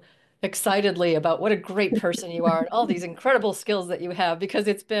 excitedly about what a great person you are and all these incredible skills that you have because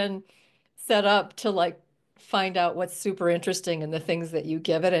it's been set up to like find out what's super interesting in the things that you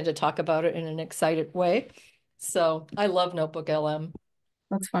give it and to talk about it in an excited way. So I love Notebook LM.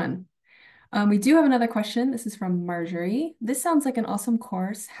 That's fun. We do have another question. This is from Marjorie. This sounds like an awesome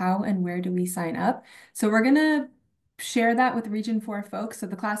course. How and where do we sign up? So we're going to share that with Region 4 folks. So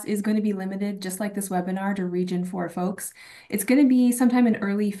the class is going to be limited, just like this webinar, to Region 4 folks. It's going to be sometime in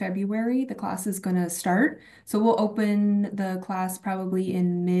early February. The class is going to start. So we'll open the class probably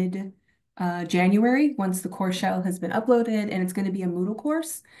in mid January once the course shell has been uploaded, and it's going to be a Moodle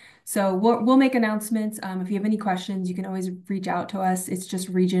course. So we'll make announcements. If you have any questions, you can always reach out to us. It's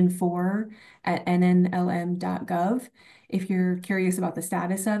just region4@nnlm.gov if you're curious about the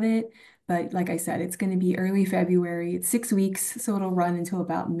status of it. But like I said, it's going to be early February. It's 6 weeks, so it'll run until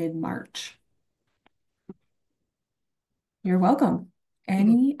about mid-March. You're welcome.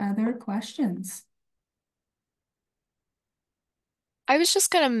 Any other questions? I was just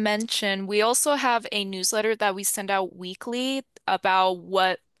going to mention, we also have a newsletter that we send out weekly about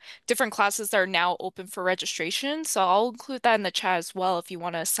what different classes are now open for registration. So I'll include that in the chat as well if you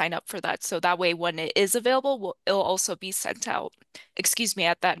want to sign up for that. So that way, when it is available, it'll also be sent out,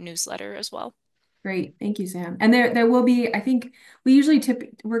 at that newsletter as well. Great, thank you, Sam. And there will be, I think we usually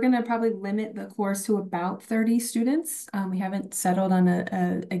we're going to probably limit the course to about 30 students. We haven't settled on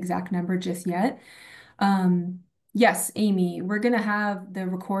a exact number just yet. Yes, Amy, we're gonna have the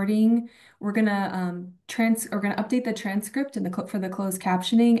recording. We're gonna update the transcript and for the closed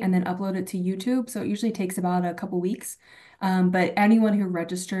captioning and then upload it to YouTube. So it usually takes about a couple weeks. But anyone who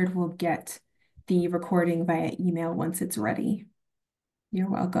registered will get the recording via email once it's ready. You're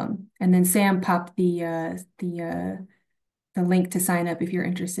welcome. And then Sam popped the link to sign up if you're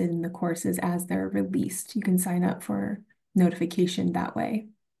interested in the courses as they're released. You can sign up for notification that way.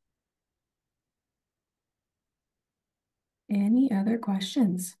 Any other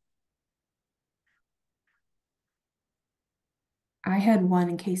questions? I had one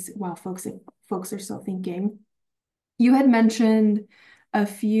in case, while folks are still thinking. You had mentioned a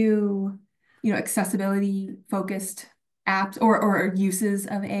few, accessibility focused apps or uses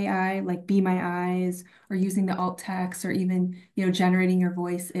of AI, like Be My Eyes, or using the alt text, or even, generating your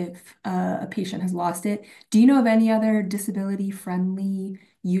voice if a patient has lost it. Do you know of any other disability friendly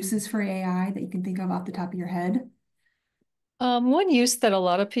uses for AI that you can think of off the top of your head? One use that a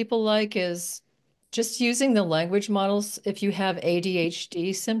lot of people like is just using the language models if you have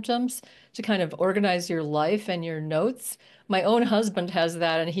ADHD symptoms to kind of organize your life and your notes. My own husband has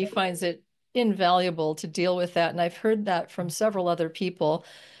that and he finds it invaluable to deal with that. And I've heard that from several other people.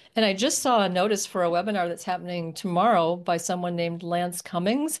 And I just saw a notice for a webinar that's happening tomorrow by someone named Lance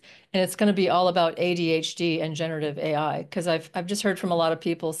Cummings, and it's going to be all about ADHD and generative AI, because I've just heard from a lot of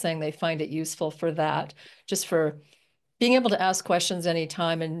people saying they find it useful for that, just for being able to ask questions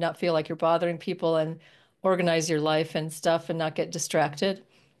anytime and not feel like you're bothering people. And organize your life and stuff and not get distracted.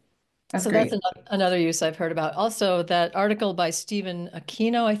 That's So great. that's another use I've heard about. Also, that article by Stephen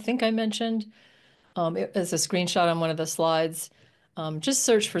Aquino, I think I mentioned, it is a screenshot on one of the slides. Just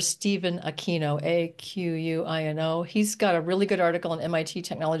search for Stephen Aquino, Aquino. He's got a really good article in MIT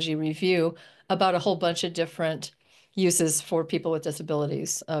Technology Review about a whole bunch of different uses for people with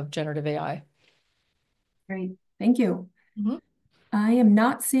disabilities of generative AI. Great. Thank you. Mm-hmm.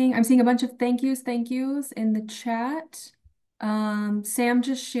 I'm seeing a bunch of thank yous in the chat. Sam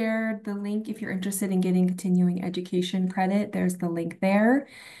just shared the link if you're interested in getting continuing education credit. There's the link there.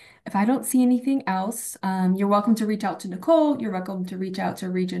 If I don't see anything else, you're welcome to reach out to Nicole. You're welcome to reach out to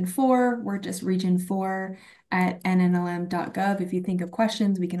Region 4. We're just region4@nnlm.gov. If you think of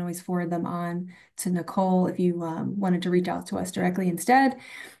questions, we can always forward them on to Nicole if you wanted to reach out to us directly instead.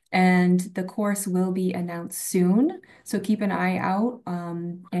 And the course will be announced soon, so keep an eye out.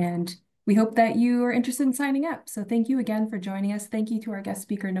 And we hope that you are interested in signing up. So thank you again for joining us. Thank you to our guest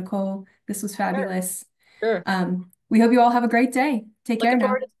speaker, Nicole. This was fabulous. Sure. We hope you all have a great day. Take care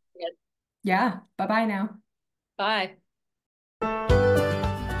now. It. Yeah. Bye-bye now. Bye.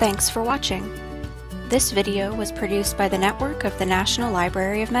 Thanks for watching. This video was produced by the network of the National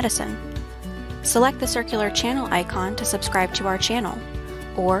Library of Medicine. Select the circular channel icon to subscribe to our channel,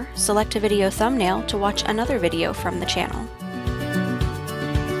 or select a video thumbnail to watch another video from the channel.